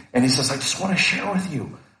me, and he says, "I just want to share with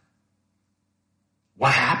you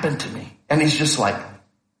what happened to me." And he's just like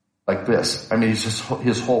this. I mean,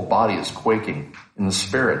 his whole body is quaking in the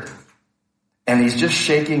spirit. And he's just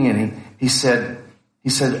shaking, and he said,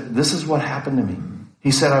 "This is what happened to me."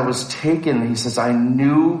 He said, "I was taken." He says, "I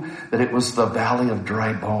knew that it was the valley of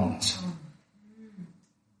dry bones."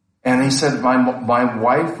 And he said, my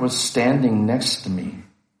wife was standing next to me.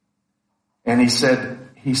 And he said,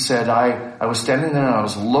 I was standing there and I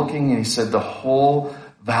was looking, and he said the whole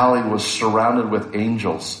valley was surrounded with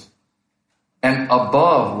angels. And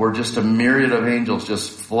above were just a myriad of angels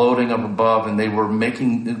just floating up above, and they were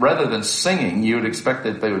making, rather than singing, you would expect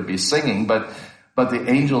that they would be singing, but the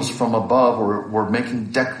angels from above were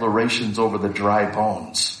making declarations over the dry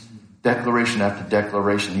bones. Declaration after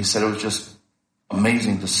declaration. He said it was just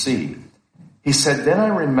amazing to see. He said, then I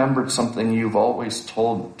remembered something you've always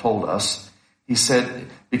told us. He said,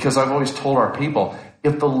 because I've always told our people,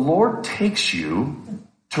 if the Lord takes you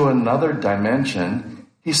to another dimension,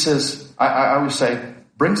 he says, I always say,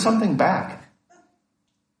 bring something back.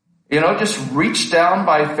 Just reach down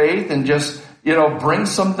by faith and just, bring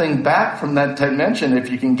something back from that dimension.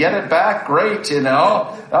 If you can get it back, great,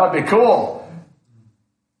 that would be cool.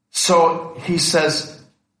 So he says,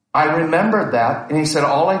 I remembered that, and he said,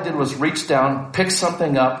 all I did was reach down, pick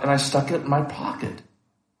something up, and I stuck it in my pocket.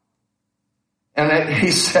 And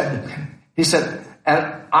he said,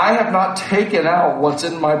 and I have not taken out what's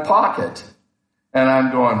in my pocket. And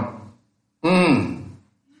I'm going,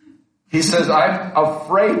 He says, I'm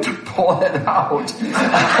afraid to pull it out.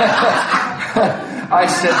 I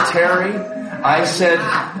said, Terry,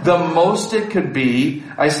 the most it could be,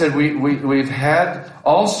 I said, we've had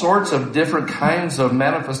all sorts of different kinds of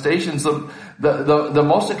manifestations. The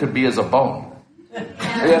most it could be is a bone.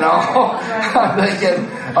 I'm thinking,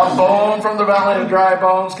 a bone from the valley of dry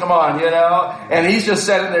bones, come on, And he's just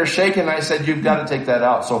sitting there shaking. I said, you've got to take that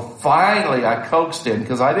out. So finally I coaxed him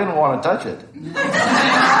because I didn't want to touch it.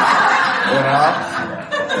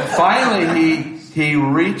 Finally he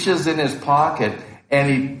reaches in his pocket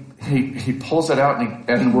and he pulls it out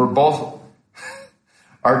and we're both,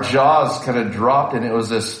 our jaws kind of dropped, and it was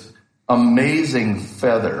this amazing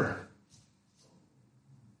feather.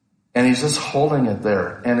 And he's just holding it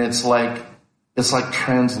there, and it's like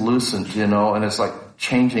translucent, and it's like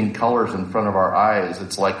changing colors in front of our eyes.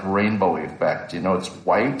 It's like rainbow effect, it's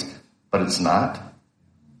white, but it's not.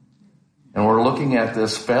 And we're looking at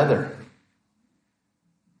this feather.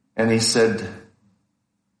 And he said,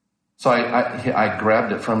 so I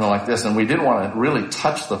grabbed it from him like this, and we didn't want to really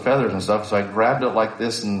touch the feathers and stuff, so I grabbed it like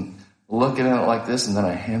this and looking at it like this, and then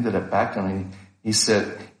I handed it back to him. He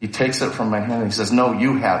said, he takes it from my hand and he says, no,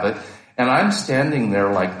 you have it. And I'm standing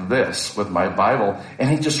there like this with my Bible, and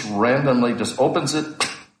he just randomly just opens it,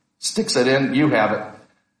 sticks it in, you have it.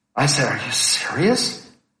 I said, are you serious?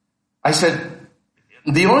 I said,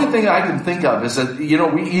 The only thing I can think of is that,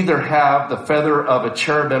 we either have the feather of a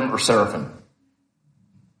cherubim or seraphim.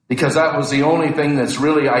 Because that was the only thing that's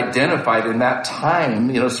really identified in that time,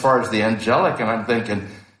 as far as the angelic. And I'm thinking,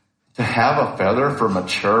 to have a feather from a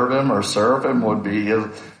cherubim or seraphim would be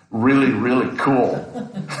really, really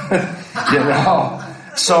cool.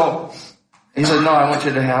 So he said, no, I want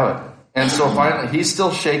you to have it. And so finally, he's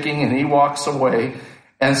still shaking and he walks away.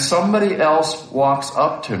 And somebody else walks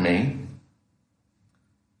up to me.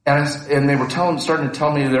 And they were starting to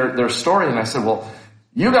tell me their story. And I said, well,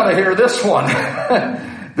 you got to hear this one.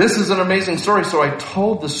 This is an amazing story. So I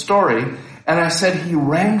told the story. And I said, he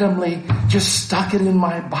randomly just stuck it in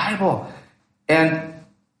my Bible. And,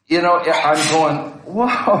 I'm going,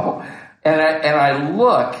 whoa. And I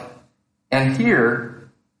look and hear,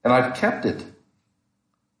 and I've kept it.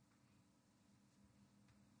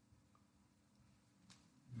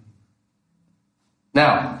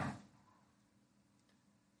 Now,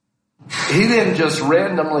 he didn't just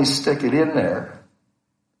randomly stick it in there,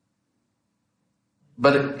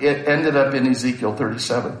 but it ended up in Ezekiel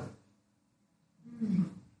 37.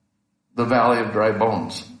 The valley of dry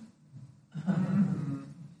bones.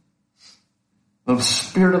 The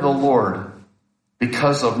Spirit of the Lord,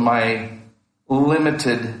 because of my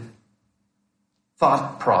limited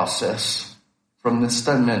thought process from this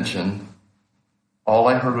dimension, all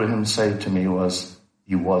I heard him say to me was,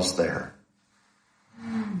 he was there.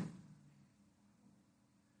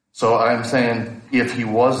 So I'm saying, if he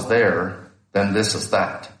was there, then this is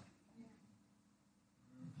that.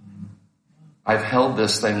 I've held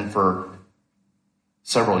this thing for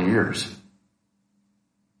several years.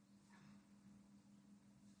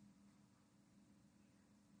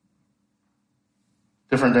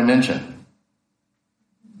 Different dimension.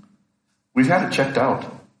 We've had it checked out.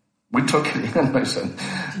 We took it in. I said,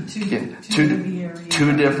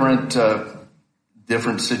 two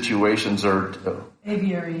different situations or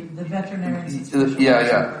aviary, the veterinary.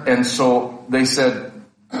 Yeah. And so they said,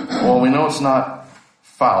 well, we know it's not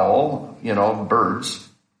foul, birds,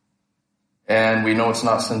 and we know it's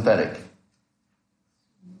not synthetic.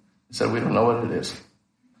 He said, we don't know what it is.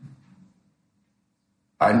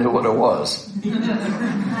 I knew what it was.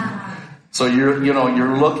 So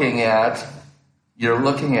you're looking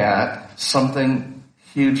at something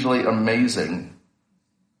hugely amazing.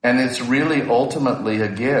 And it's really ultimately,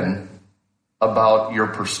 again, about your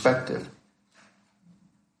perspective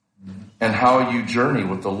and how you journey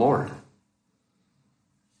with the Lord.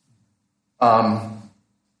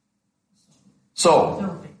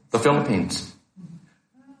 So, the Philippines.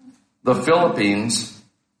 The Philippines,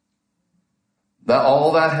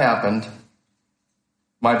 all that happened.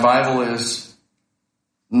 My Bible is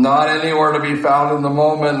not anywhere to be found in the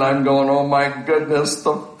moment. I'm going, oh my goodness,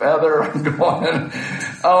 the feather. I'm going,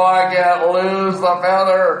 oh, I can't lose the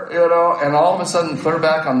feather, And all of a sudden, clear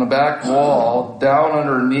back on the back wall, down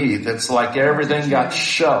underneath, it's like everything got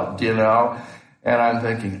shoved, And I'm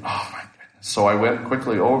thinking, oh my goodness. So I went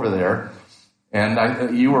quickly over there,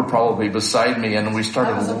 and you were probably beside me, and we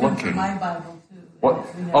started looking. For my Bible too. What?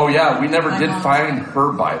 Oh yeah, we never did find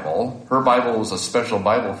her Bible. Her Bible was a special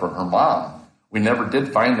Bible for her mom. We never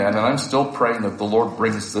did find that, and I'm still praying that the Lord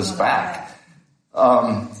brings this back.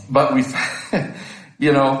 But we,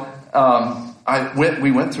 we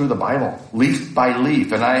went through the Bible leaf by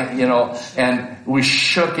leaf, and and we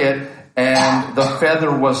shook it, and the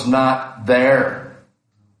feather was not there.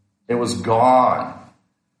 It was gone.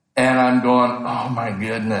 And I'm going, oh my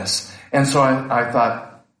goodness. And so I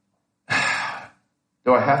thought,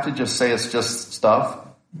 do I have to just say it's just stuff?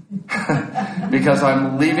 Because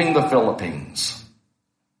I'm leaving the Philippines.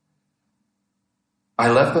 I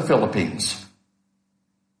left the Philippines.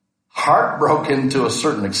 Heartbroken to a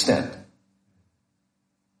certain extent.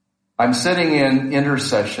 I'm sitting in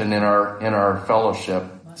intercession in our fellowship,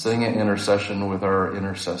 sitting in intercession with our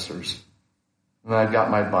intercessors. And I've got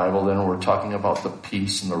my Bible, then we're talking about the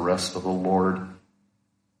peace and the rest of the Lord.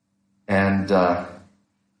 And all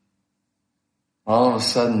of a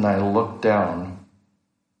sudden I look down,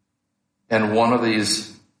 and one of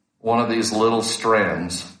these little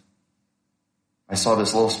strands, I saw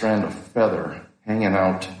this little strand of feather hanging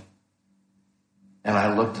out. And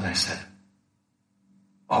I looked and I said,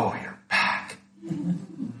 oh, you're back.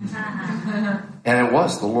 And it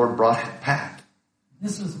was. The Lord brought it back.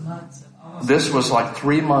 This was months. This was like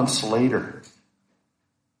 3 months later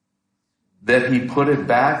that he put it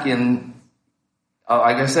back in.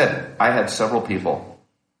 Like I said, I had several people.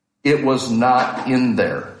 It was not in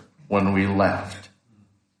there when we left.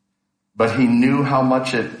 But he knew how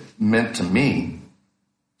much it meant to me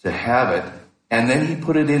to have it. And then he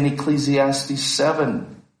put it in Ecclesiastes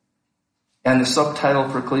 7. And the subtitle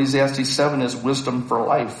for Ecclesiastes 7 is Wisdom for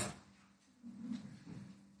Life.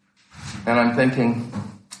 And I'm thinking,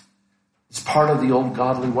 it's part of the old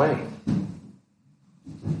godly way.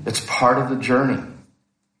 It's part of the journey.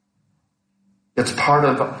 It's part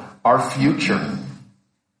of our future.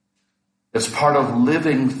 It's part of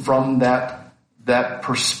living from that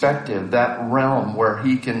perspective, that realm where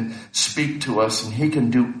he can speak to us and he can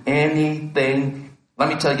do anything. Let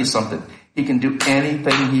me tell you something. He can do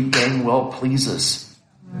anything he dang well pleases.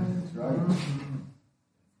 That's right.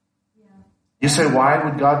 You say, why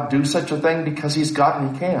would God do such a thing? Because he's God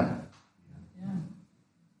and he can.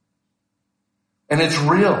 And it's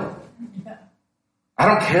real. I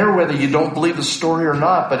don't care whether you don't believe the story or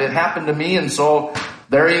not, but it happened to me, and so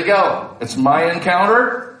there you go. It's my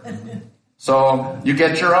encounter, so you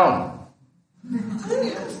get your own.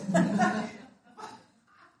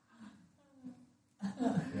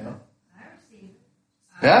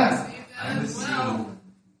 Yeah. I was seeing, when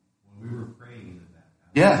we were praying in that,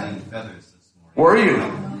 yeah. Seeing feathers this morning. Were you?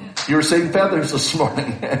 You were seeing feathers this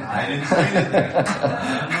morning. I didn't say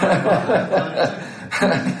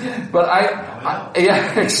anything. But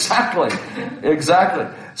yeah, exactly.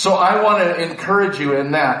 So I want to encourage you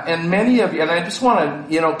in that. And many of you, and I just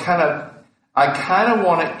want to, I kind of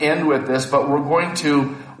want to end with this, but we're going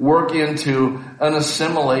to work into an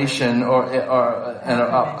assimilation or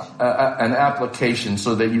an application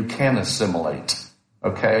so that you can assimilate.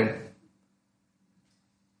 Okay?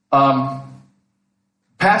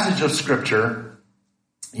 Passage of scripture,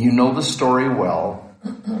 you know the story well,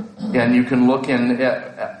 and you can look in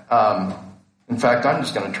fact, I'm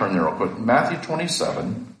just going to turn there real quick. Matthew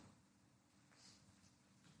 27.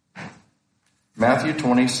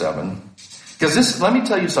 Because this, let me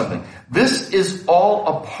tell you something. This is all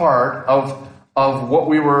a part of what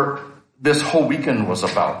this whole weekend was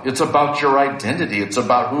about. It's about your identity. It's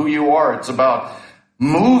about who you are. It's about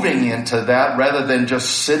moving into that rather than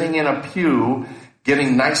just sitting in a pew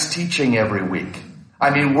getting nice teaching every week.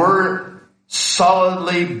 I mean, we're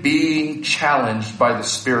solidly being challenged by the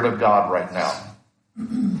Spirit of God right now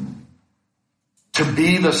to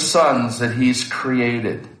be the sons that he's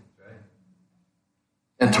created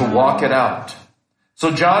and to walk it out.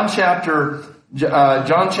 So John chapter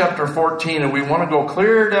 14, and we want to go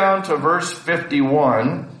clear down to verse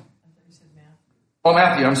 51. Oh,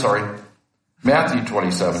 Matthew, I'm sorry. Matthew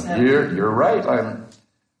 27. You're right.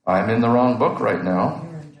 I'm in the wrong book right now.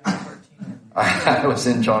 I was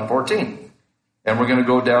in John 14. And we're going to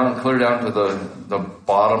go down, clear down to the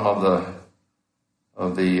bottom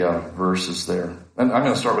of the verses there. And I'm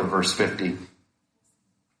going to start with verse 50.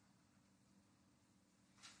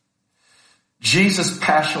 Jesus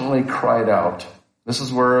passionately cried out. This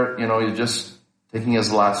is where, he's just taking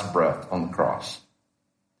his last breath on the cross.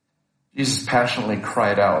 Jesus passionately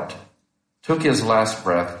cried out, took his last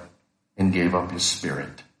breath, and gave up his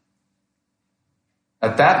spirit.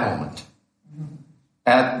 At that moment,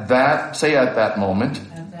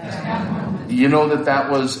 you know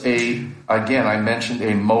that was again, I mentioned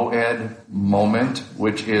a moed moment,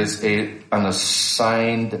 which is an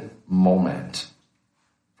assigned moment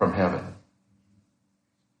from heaven.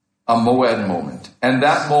 A moed moment. And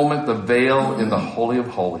that moment, the veil in the Holy of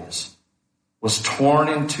Holies was torn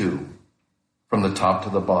in two from the top to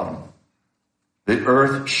the bottom. The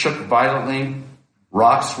earth shook violently,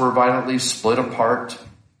 rocks were violently split apart,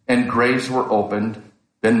 and graves were opened.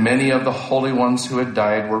 Then many of the holy ones who had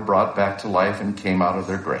died were brought back to life and came out of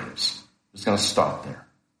their graves. I'm just going to stop there.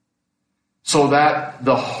 So that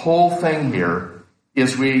the whole thing here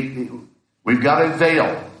is we've got a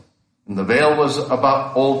veil. And the veil was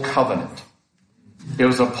about Old Covenant. It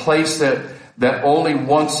was a place that only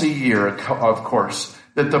once a year, of course,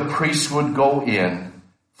 that the priest would go in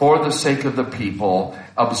for the sake of the people,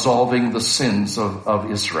 absolving the sins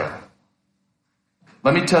of Israel.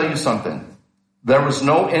 Let me tell you something. There was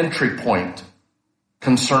no entry point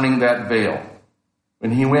concerning that veil.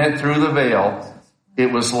 When he went through the veil,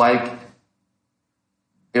 it was like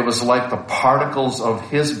the particles of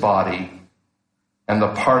his body and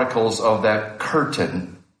the particles of that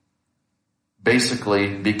curtain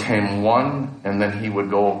basically became one, and then he would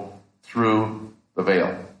go through the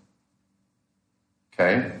veil.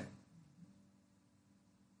 Okay?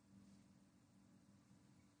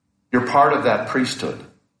 You're part of that priesthood.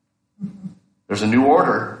 There's a new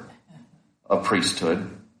order of priesthood,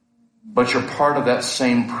 but you're part of that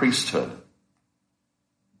same priesthood.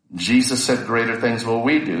 Jesus said greater things will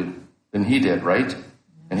we do than he did, right?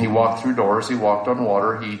 And he walked through doors, he walked on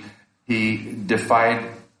water, he defied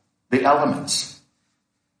the elements.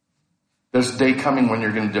 There's a day coming when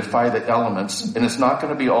you're going to defy the elements, and it's not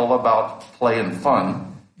going to be all about play and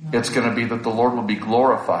fun. It's going to be that the Lord will be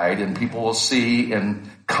glorified and people will see and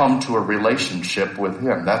come to a relationship with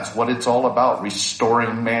him. That's what it's all about.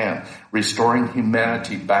 Restoring man, restoring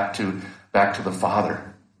humanity back to the Father.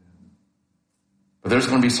 But there's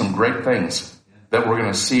going to be some great things that we're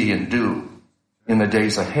going to see and do in the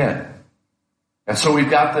days ahead. And so we've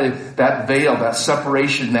got that veil, that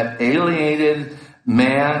separation that alienated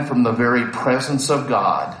man from the very presence of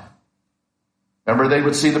God. Remember, they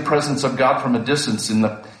would see the presence of God from a distance in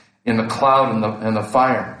the cloud and the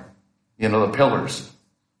fire, the pillars.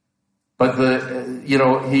 But he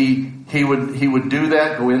would do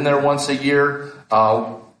that, go in there once a year.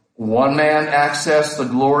 One man accessed the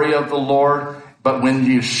glory of the Lord. But when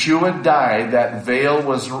Yeshua died, that veil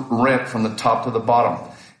was rent from the top to the bottom.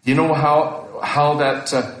 You know how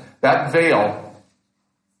that veil,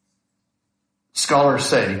 scholars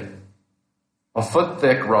say, a foot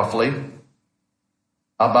thick roughly,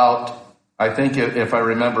 about, I think if I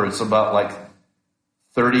remember, it's about like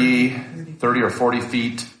 30 or 40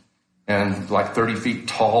 feet and like 30 feet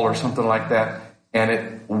tall or something like that. And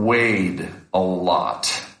it weighed a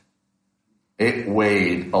lot. It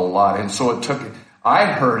weighed a lot. And so I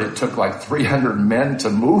heard it took like 300 men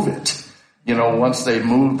to move it. Once they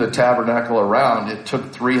moved the tabernacle around, it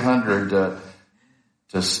took 300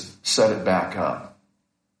 to set it back up.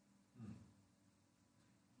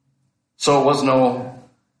 So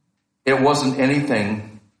it wasn't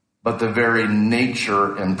anything but the very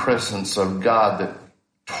nature and presence of God that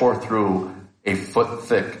tore through a foot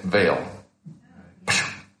thick veil.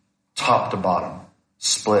 Top to bottom.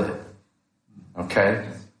 Split it. Okay?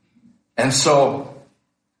 And so,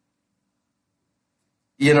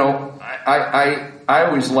 I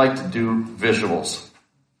always like to do visuals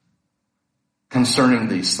concerning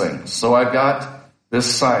these things. So I've got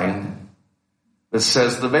this sign that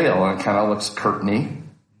says the veil, and it kind of looks curtainy.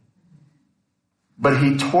 But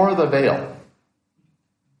he tore the veil.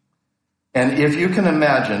 And if you can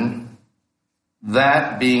imagine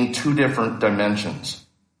that being two different dimensions.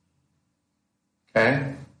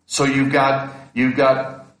 Okay? So you've got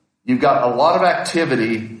a lot of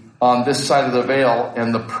activity on this side of the veil,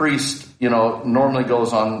 and the priest, normally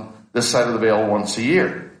goes on this side of the veil once a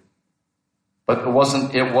year. But it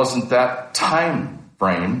wasn't that time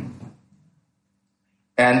frame.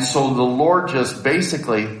 And so the Lord just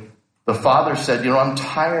basically, the Father said, I'm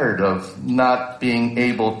tired of not being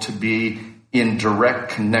able to be in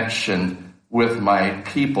direct connection with my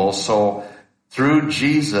people. So through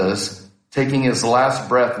Jesus taking his last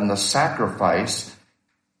breath in the sacrifice,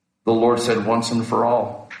 the Lord said, once and for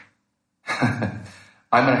all,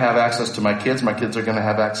 I'm going to have access to my kids. My kids are going to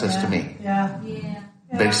have access to me. Yeah.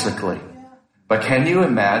 Basically. But can you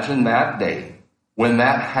imagine that day when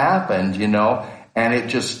that happened, and it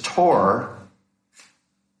just tore,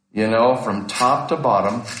 from top to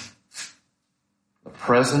bottom. The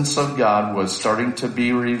presence of God was starting to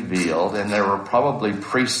be revealed, and there were probably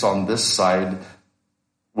priests on this side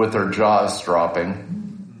with their jaws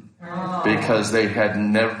dropping because they had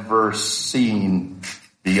never seen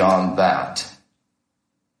beyond that.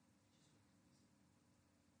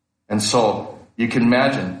 And so you can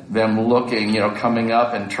imagine them looking, coming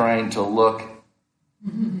up and trying to look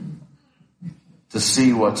to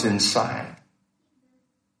see what's inside.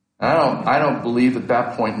 I don't believe at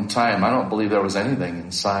that point in time, I don't believe there was anything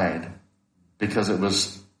inside because it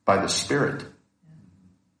was by the Spirit.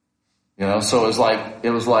 So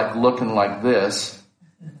it was like looking like this,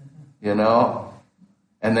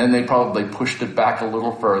 and then they probably pushed it back a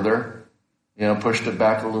little further, pushed it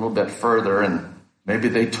back a little bit further, and maybe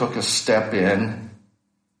they took a step in,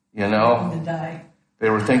 They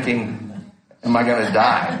were thinking, am I going to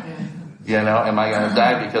die? Am I going to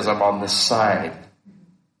die because I'm on this side?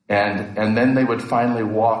 And then they would finally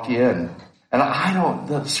walk in. And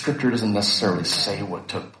the scripture doesn't necessarily say what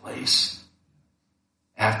took place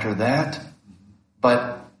after that,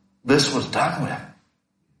 but this was done with.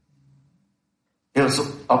 It was,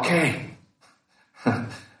 okay,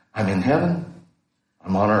 I'm in heaven,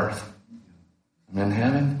 I'm on earth. I'm in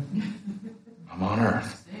heaven, I'm on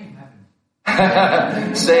earth.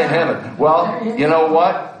 Stay in heaven. Well, you know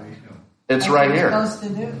what? It's right here. Supposed to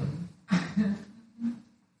do.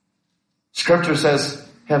 Scripture says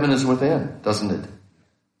heaven is within, doesn't it?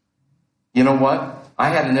 You know what? I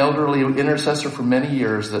had an elderly intercessor for many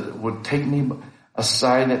years that would take me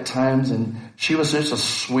aside at times, and she was just a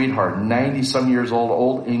sweetheart, 90-some years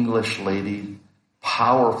old English lady,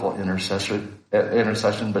 powerful intercession,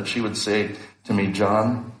 but she would say to me,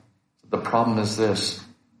 John, the problem is this.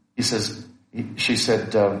 She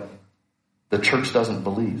said, the church doesn't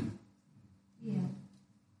believe. Yeah.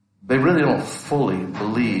 They really don't fully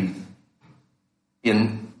believe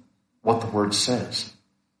in word says.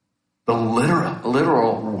 The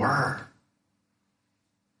literal word.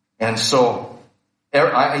 And so,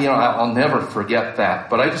 I'll never forget that.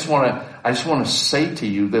 But I just want to say to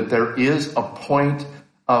you that there is a point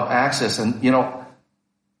of access. And,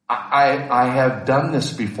 I have done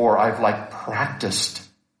this before. I've practiced.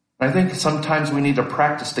 And I think sometimes we need to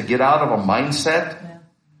practice to get out of a mindset,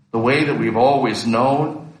 the way that we've always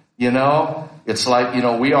known, It's like,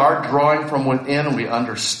 we are drawing from within and we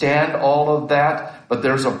understand all of that, but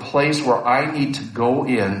there's a place where I need to go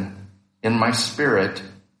in my spirit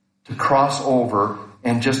to cross over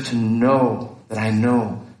and just to know that I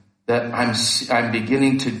know that I'm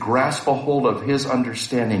beginning to grasp a hold of His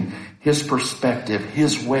understanding, His perspective,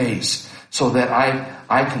 His ways, so that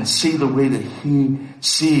I can see the way that He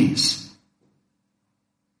sees.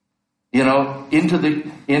 Into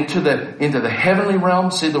the heavenly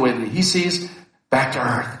realm, see the way that He sees, back to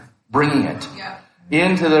earth, bringing it. Yeah.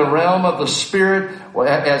 Into the realm of the Spirit,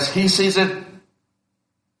 as He sees it,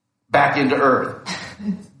 back into earth,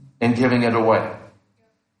 and giving it away.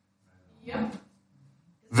 Yep.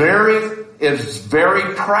 It's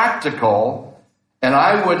very practical, and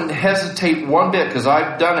I wouldn't hesitate one bit, because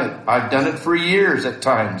I've done it. I've done it for years at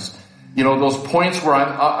times. Those points where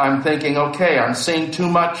I'm thinking, okay, I'm seeing too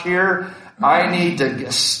much here. I need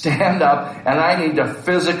to stand up and I need to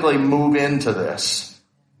physically move into this,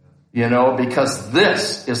 because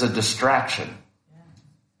this is a distraction.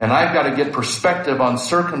 And I've got to get perspective on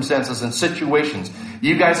circumstances and situations.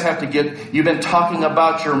 You guys have to you've been talking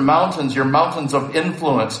about your mountains of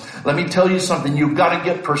influence. Let me tell you something. You've got to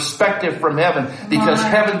get perspective from heaven, because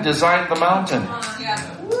heaven designed the mountain.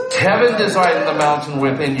 Heaven designed the mountain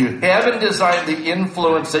within you. Heaven designed the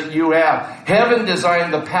influence that you have. Heaven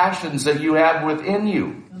designed the passions that you have within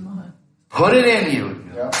you. Put it in you.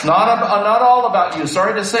 It's not all about you.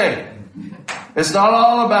 Sorry to say. It's not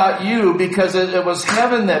all about you, because it was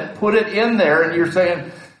heaven that put it in there, and you're saying,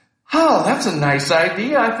 oh, that's a nice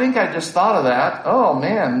idea. I think I just thought of that. Oh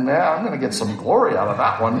man, I'm going to get some glory out of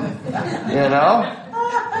that one.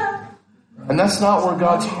 And that's not where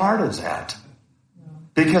God's heart is at.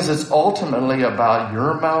 Because it's ultimately about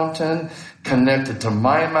your mountain connected to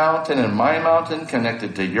my mountain, and my mountain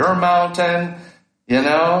connected to your mountain,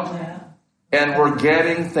 Yeah. And we're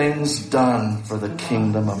getting things done for the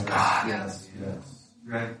kingdom of God. Yes.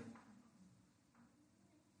 Right.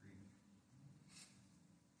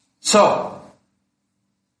 So,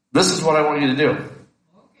 this is what I want you to do.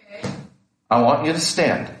 Okay. I want you to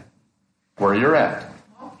stand where you're at.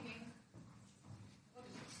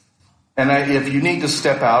 And if you need to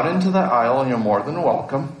step out into the aisle, you're more than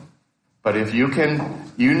welcome. But if you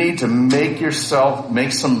need to make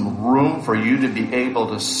some room for you to be able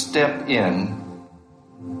to step into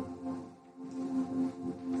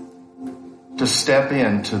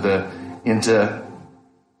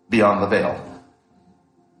beyond the veil.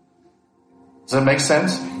 Does that make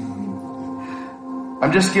sense?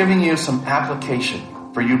 I'm just giving you some application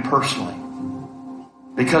for you personally.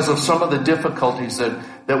 Because of some of the difficulties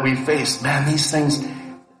that we face. Man, these things,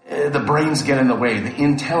 the brains get in the way. The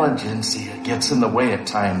intelligence gets in the way at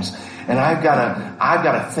times. And I've got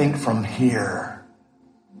to think from here.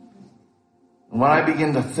 And when I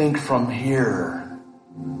begin to think from here,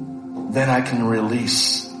 then I can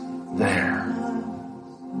release there.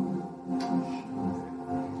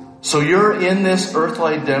 So you're in this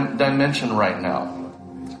earthly dimension right now.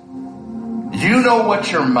 You know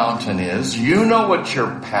what your mountain is. You know what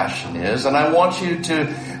your passion is. And I want you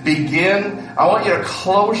to I want you to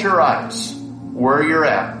close your eyes where you're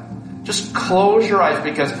at. Just close your eyes,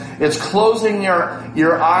 because it's closing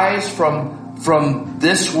your eyes from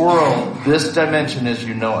this world, this dimension as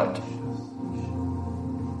you know it.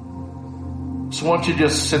 So I want you to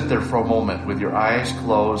just sit there for a moment with your eyes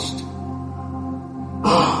closed.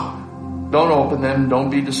 Don't open them. Don't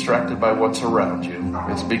be distracted by what's around you.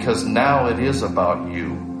 It's because now it is about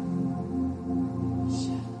you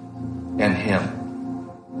and Him.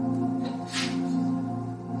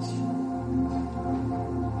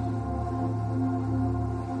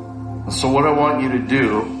 So what I want you to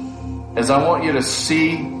do is I want you to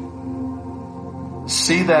see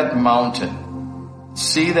that mountain.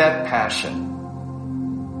 See that passion.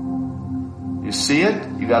 You see it?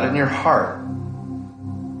 You got it in your heart.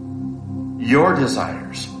 Your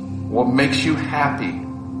desires, what makes you happy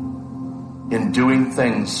in doing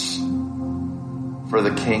things for the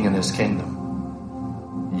King and His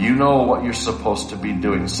kingdom. You know what you're supposed to be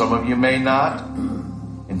doing. Some of you may not,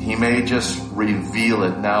 and He may just reveal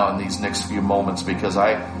it now in these next few moments, because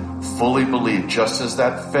I fully believe just as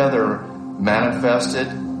that feather manifested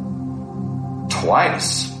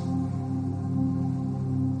twice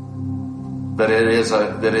But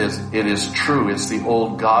it is true. It's the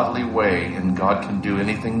old godly way, and God can do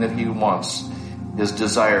anything that He wants. His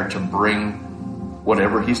desire to bring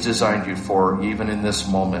whatever He's designed you for, even in this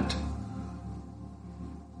moment.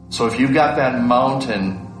 So if you've got that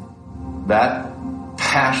mountain, that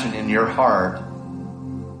passion in your heart,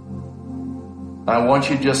 I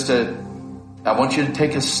want you to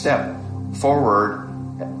take a step forward,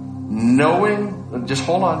 knowing, just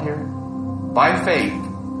hold on here, by faith,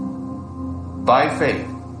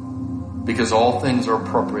 because all things are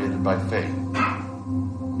appropriated by faith.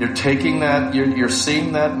 You're taking that, you're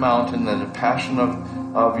seeing that mountain, the passion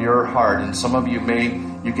of your heart, and some of you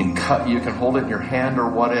you can hold it in your hand or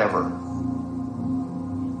whatever.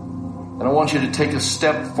 And I want you to take a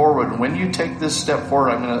step forward. And when you take this step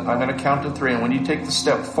forward, I'm going to count to 3. And when you take the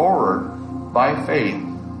step forward by faith,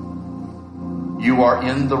 you are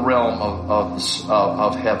in the realm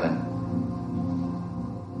of heaven.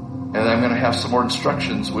 And I'm going to have some more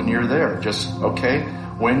instructions when you're there. Just, okay?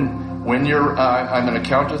 When you're, I'm going to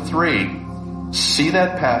count to 3. See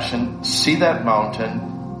that passion. See that mountain.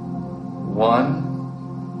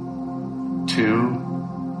 1,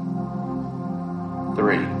 2,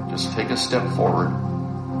 3. Just take a step forward.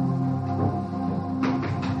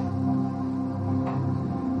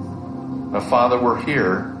 Now, Father, we're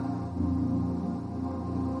here.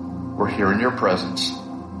 We're here in your presence.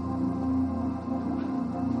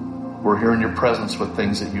 We're here in your presence with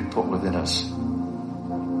things that you put within us.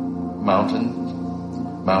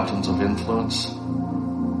 Mountains of influence,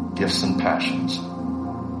 gifts and passions.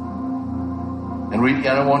 And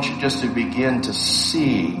I want you just to begin to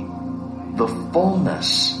see the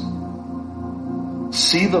fullness.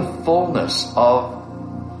 See the fullness of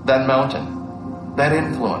that mountain, that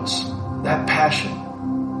influence, that passion.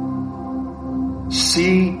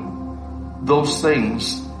 See those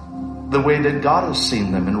things the way that God has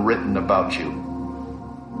seen them and written about you.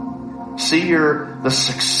 See the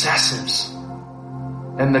successes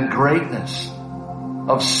and the greatness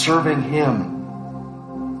of serving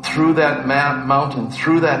Him through that mountain,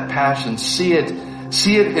 through that passion. See it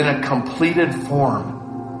in a completed form.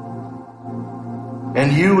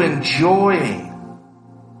 And you enjoying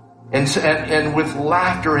and with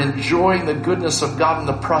laughter enjoying the goodness of God and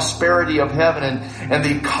the prosperity of heaven and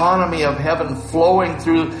the economy of heaven flowing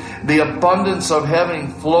through, the abundance of heaven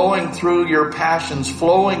flowing through your passions,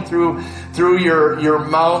 flowing through your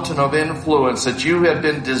mountain of influence that you have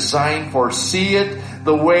been designed for. See it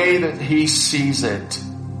the way that He sees it.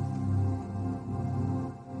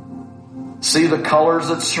 See the colors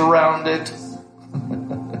that surround it.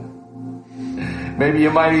 Maybe you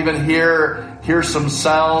might even hear some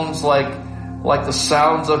sounds like the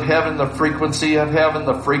sounds of heaven, the frequency of heaven,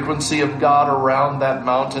 the frequency of God around that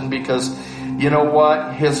mountain, because you know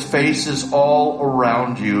what? His face is all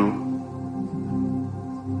around you.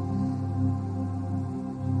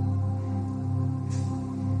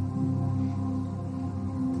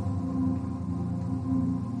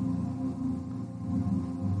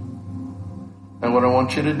 And what I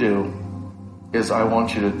want you to do is I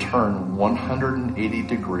want you to turn 180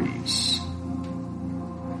 degrees.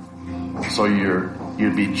 So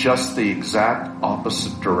you'd be just the exact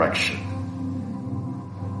opposite direction.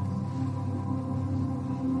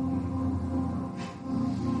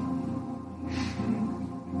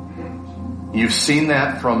 You've seen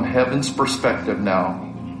that from heaven's perspective now.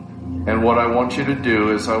 And what I want you to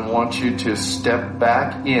do is I want you to step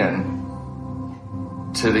back in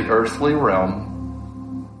to the earthly realm.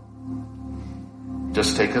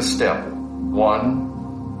 Just take a step.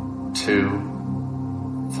 1,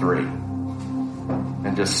 2, 3.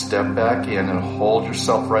 And just step back in and hold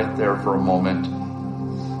yourself right there for a moment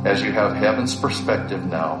as you have heaven's perspective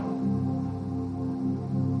now.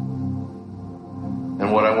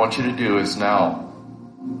 And what I want you to do is now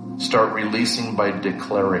start releasing by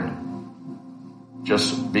declaring.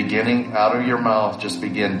 Just beginning out of your mouth, just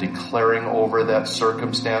begin declaring over that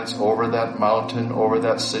circumstance, over that mountain, over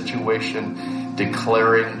that situation,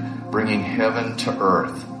 declaring, bringing heaven to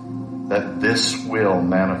earth, that this will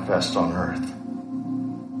manifest on earth.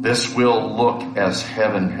 This will look as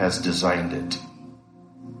heaven has designed it.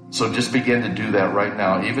 So just begin to do that right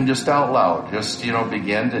now, even just out loud. Just,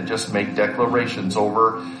 begin to just make declarations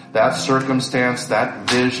over that circumstance, that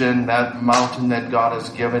vision, that mountain that God has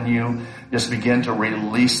given you. Just begin to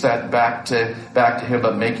release that back to Him,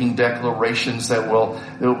 but making declarations that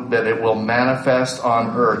it will manifest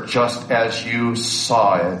on earth just as you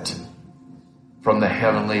saw it from the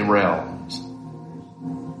heavenly realms.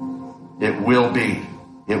 It will be.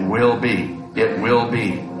 It will be. It will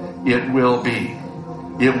be. It will be.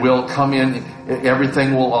 It will come in.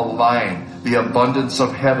 Everything will align. the abundance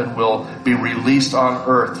of heaven will be released on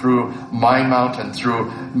earth through my mountain,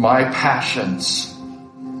 through my passions.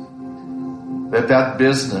 That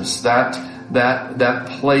business, that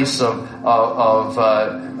place of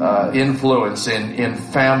influence in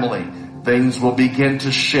family, things will begin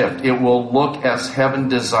to shift. It will look as heaven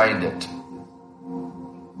designed it.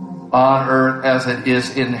 On earth as it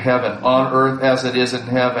is in heaven. On earth as it is in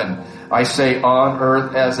heaven. I say on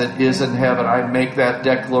earth as it is in heaven. I make that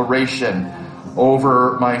declaration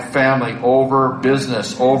over my family, over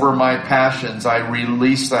business, over my passions. I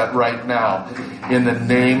release that right now in the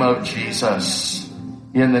name of Jesus.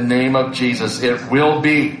 In the name of Jesus. It will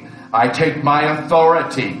be. I take my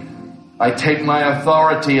authority. I take my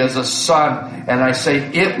authority as a son and I say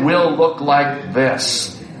it will look like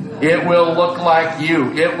this. It will look like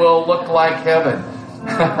you. It will look like heaven.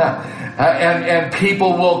 and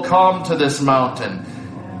people will come to this mountain.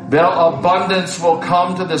 Abundance will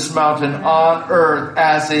come to this mountain on earth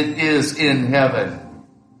as it is in heaven.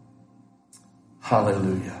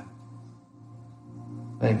 Hallelujah.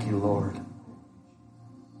 Thank you, Lord.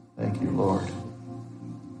 Thank you, Lord.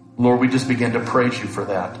 Lord, we just begin to praise you for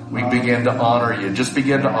that. We begin to honor you. Just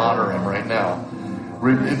begin to honor him right now.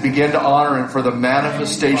 Begin to honor him for the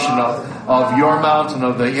manifestation of your mountain,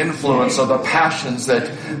 of the influence, of the passions that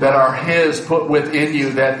are his put within you,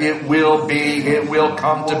 that it will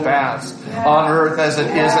come to pass on earth as it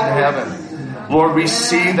is in heaven. Lord, we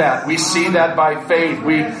see that. We see that by faith.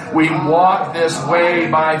 We walk this way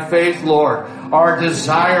by faith, Lord. Our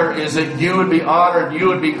desire is that you would be honored, you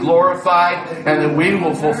would be glorified, and that we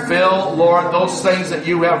will fulfill, Lord, those things that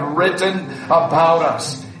you have written about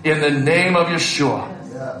us. In the name of Yeshua.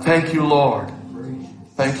 Thank you, Lord.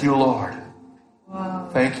 Thank you, Lord.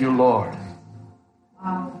 Thank you, Lord.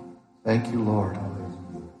 Thank you, Lord.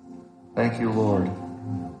 Thank you, Lord.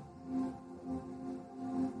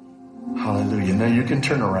 Hallelujah. Now you can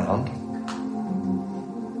turn around.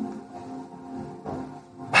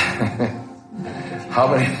 How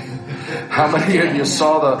many of you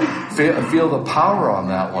feel the power on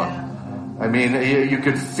that one? I mean, you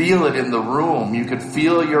could feel it in the room. You could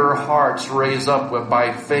feel your hearts raise up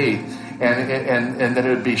by faith, and that it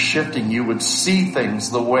would be shifting. You would see things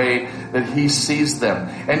the way that he sees them,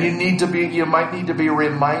 and you might need to be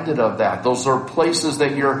reminded of that. Those are places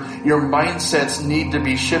that your mindsets need to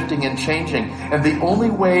be shifting and changing. And the only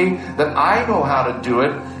way that I know how to do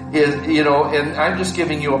it is, and I'm just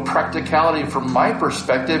giving you a practicality from my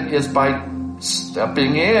perspective, is by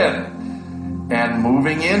stepping in and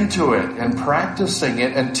moving into it and practicing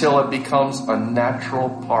it until it becomes a natural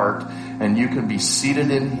part, and you can be seated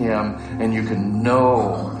in him, and you can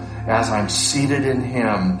know, as I'm seated in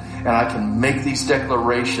him, and I can make these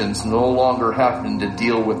declarations, no longer having to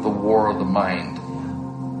deal with the war of the mind.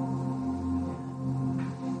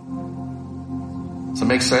 Does that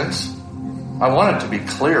make sense? I want it to be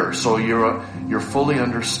clear so you're fully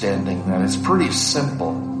understanding that it's pretty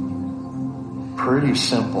simple. Pretty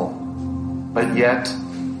simple. But yet,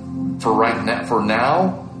 for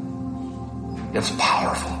now, it's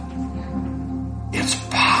powerful. It's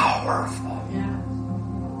powerful.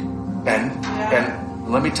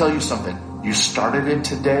 And let me tell you something. You started it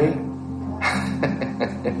today.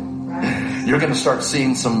 You're going to start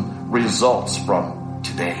seeing some results from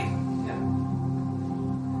today.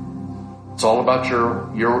 It's all about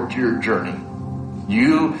your journey.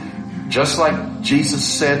 You, just like Jesus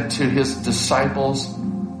said to his disciples,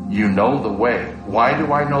 you know the way. Why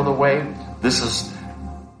do I know the way? This is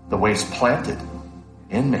the way's planted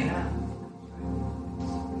in me.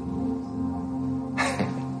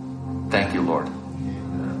 Thank you, Lord.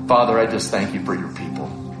 Father, I just thank you for your people.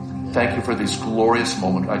 Thank you for this glorious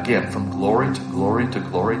moment. Again, from glory to glory to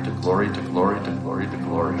glory to glory to glory to glory to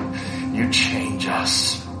glory. You change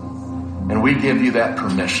us. And we give you that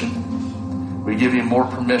permission. We give you more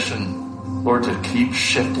permission, Lord, to keep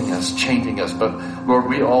shifting us, changing us. But Lord,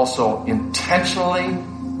 we also intentionally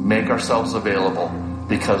make ourselves available,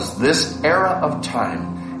 because this era of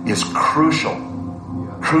time is crucial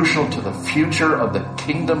to the future of the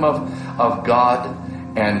kingdom of God,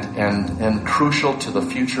 and crucial to the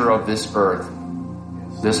future of this earth,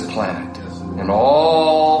 this planet, and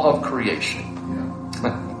all of creation.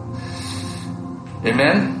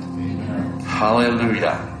 Amen?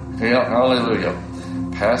 Hallelujah. Yeah, hallelujah.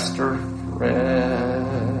 Pastor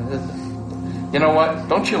Fred. You know what?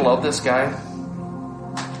 Don't you love this guy?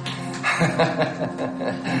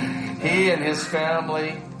 He and his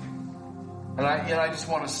family. And I just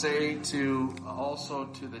want to say also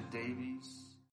to the Davies.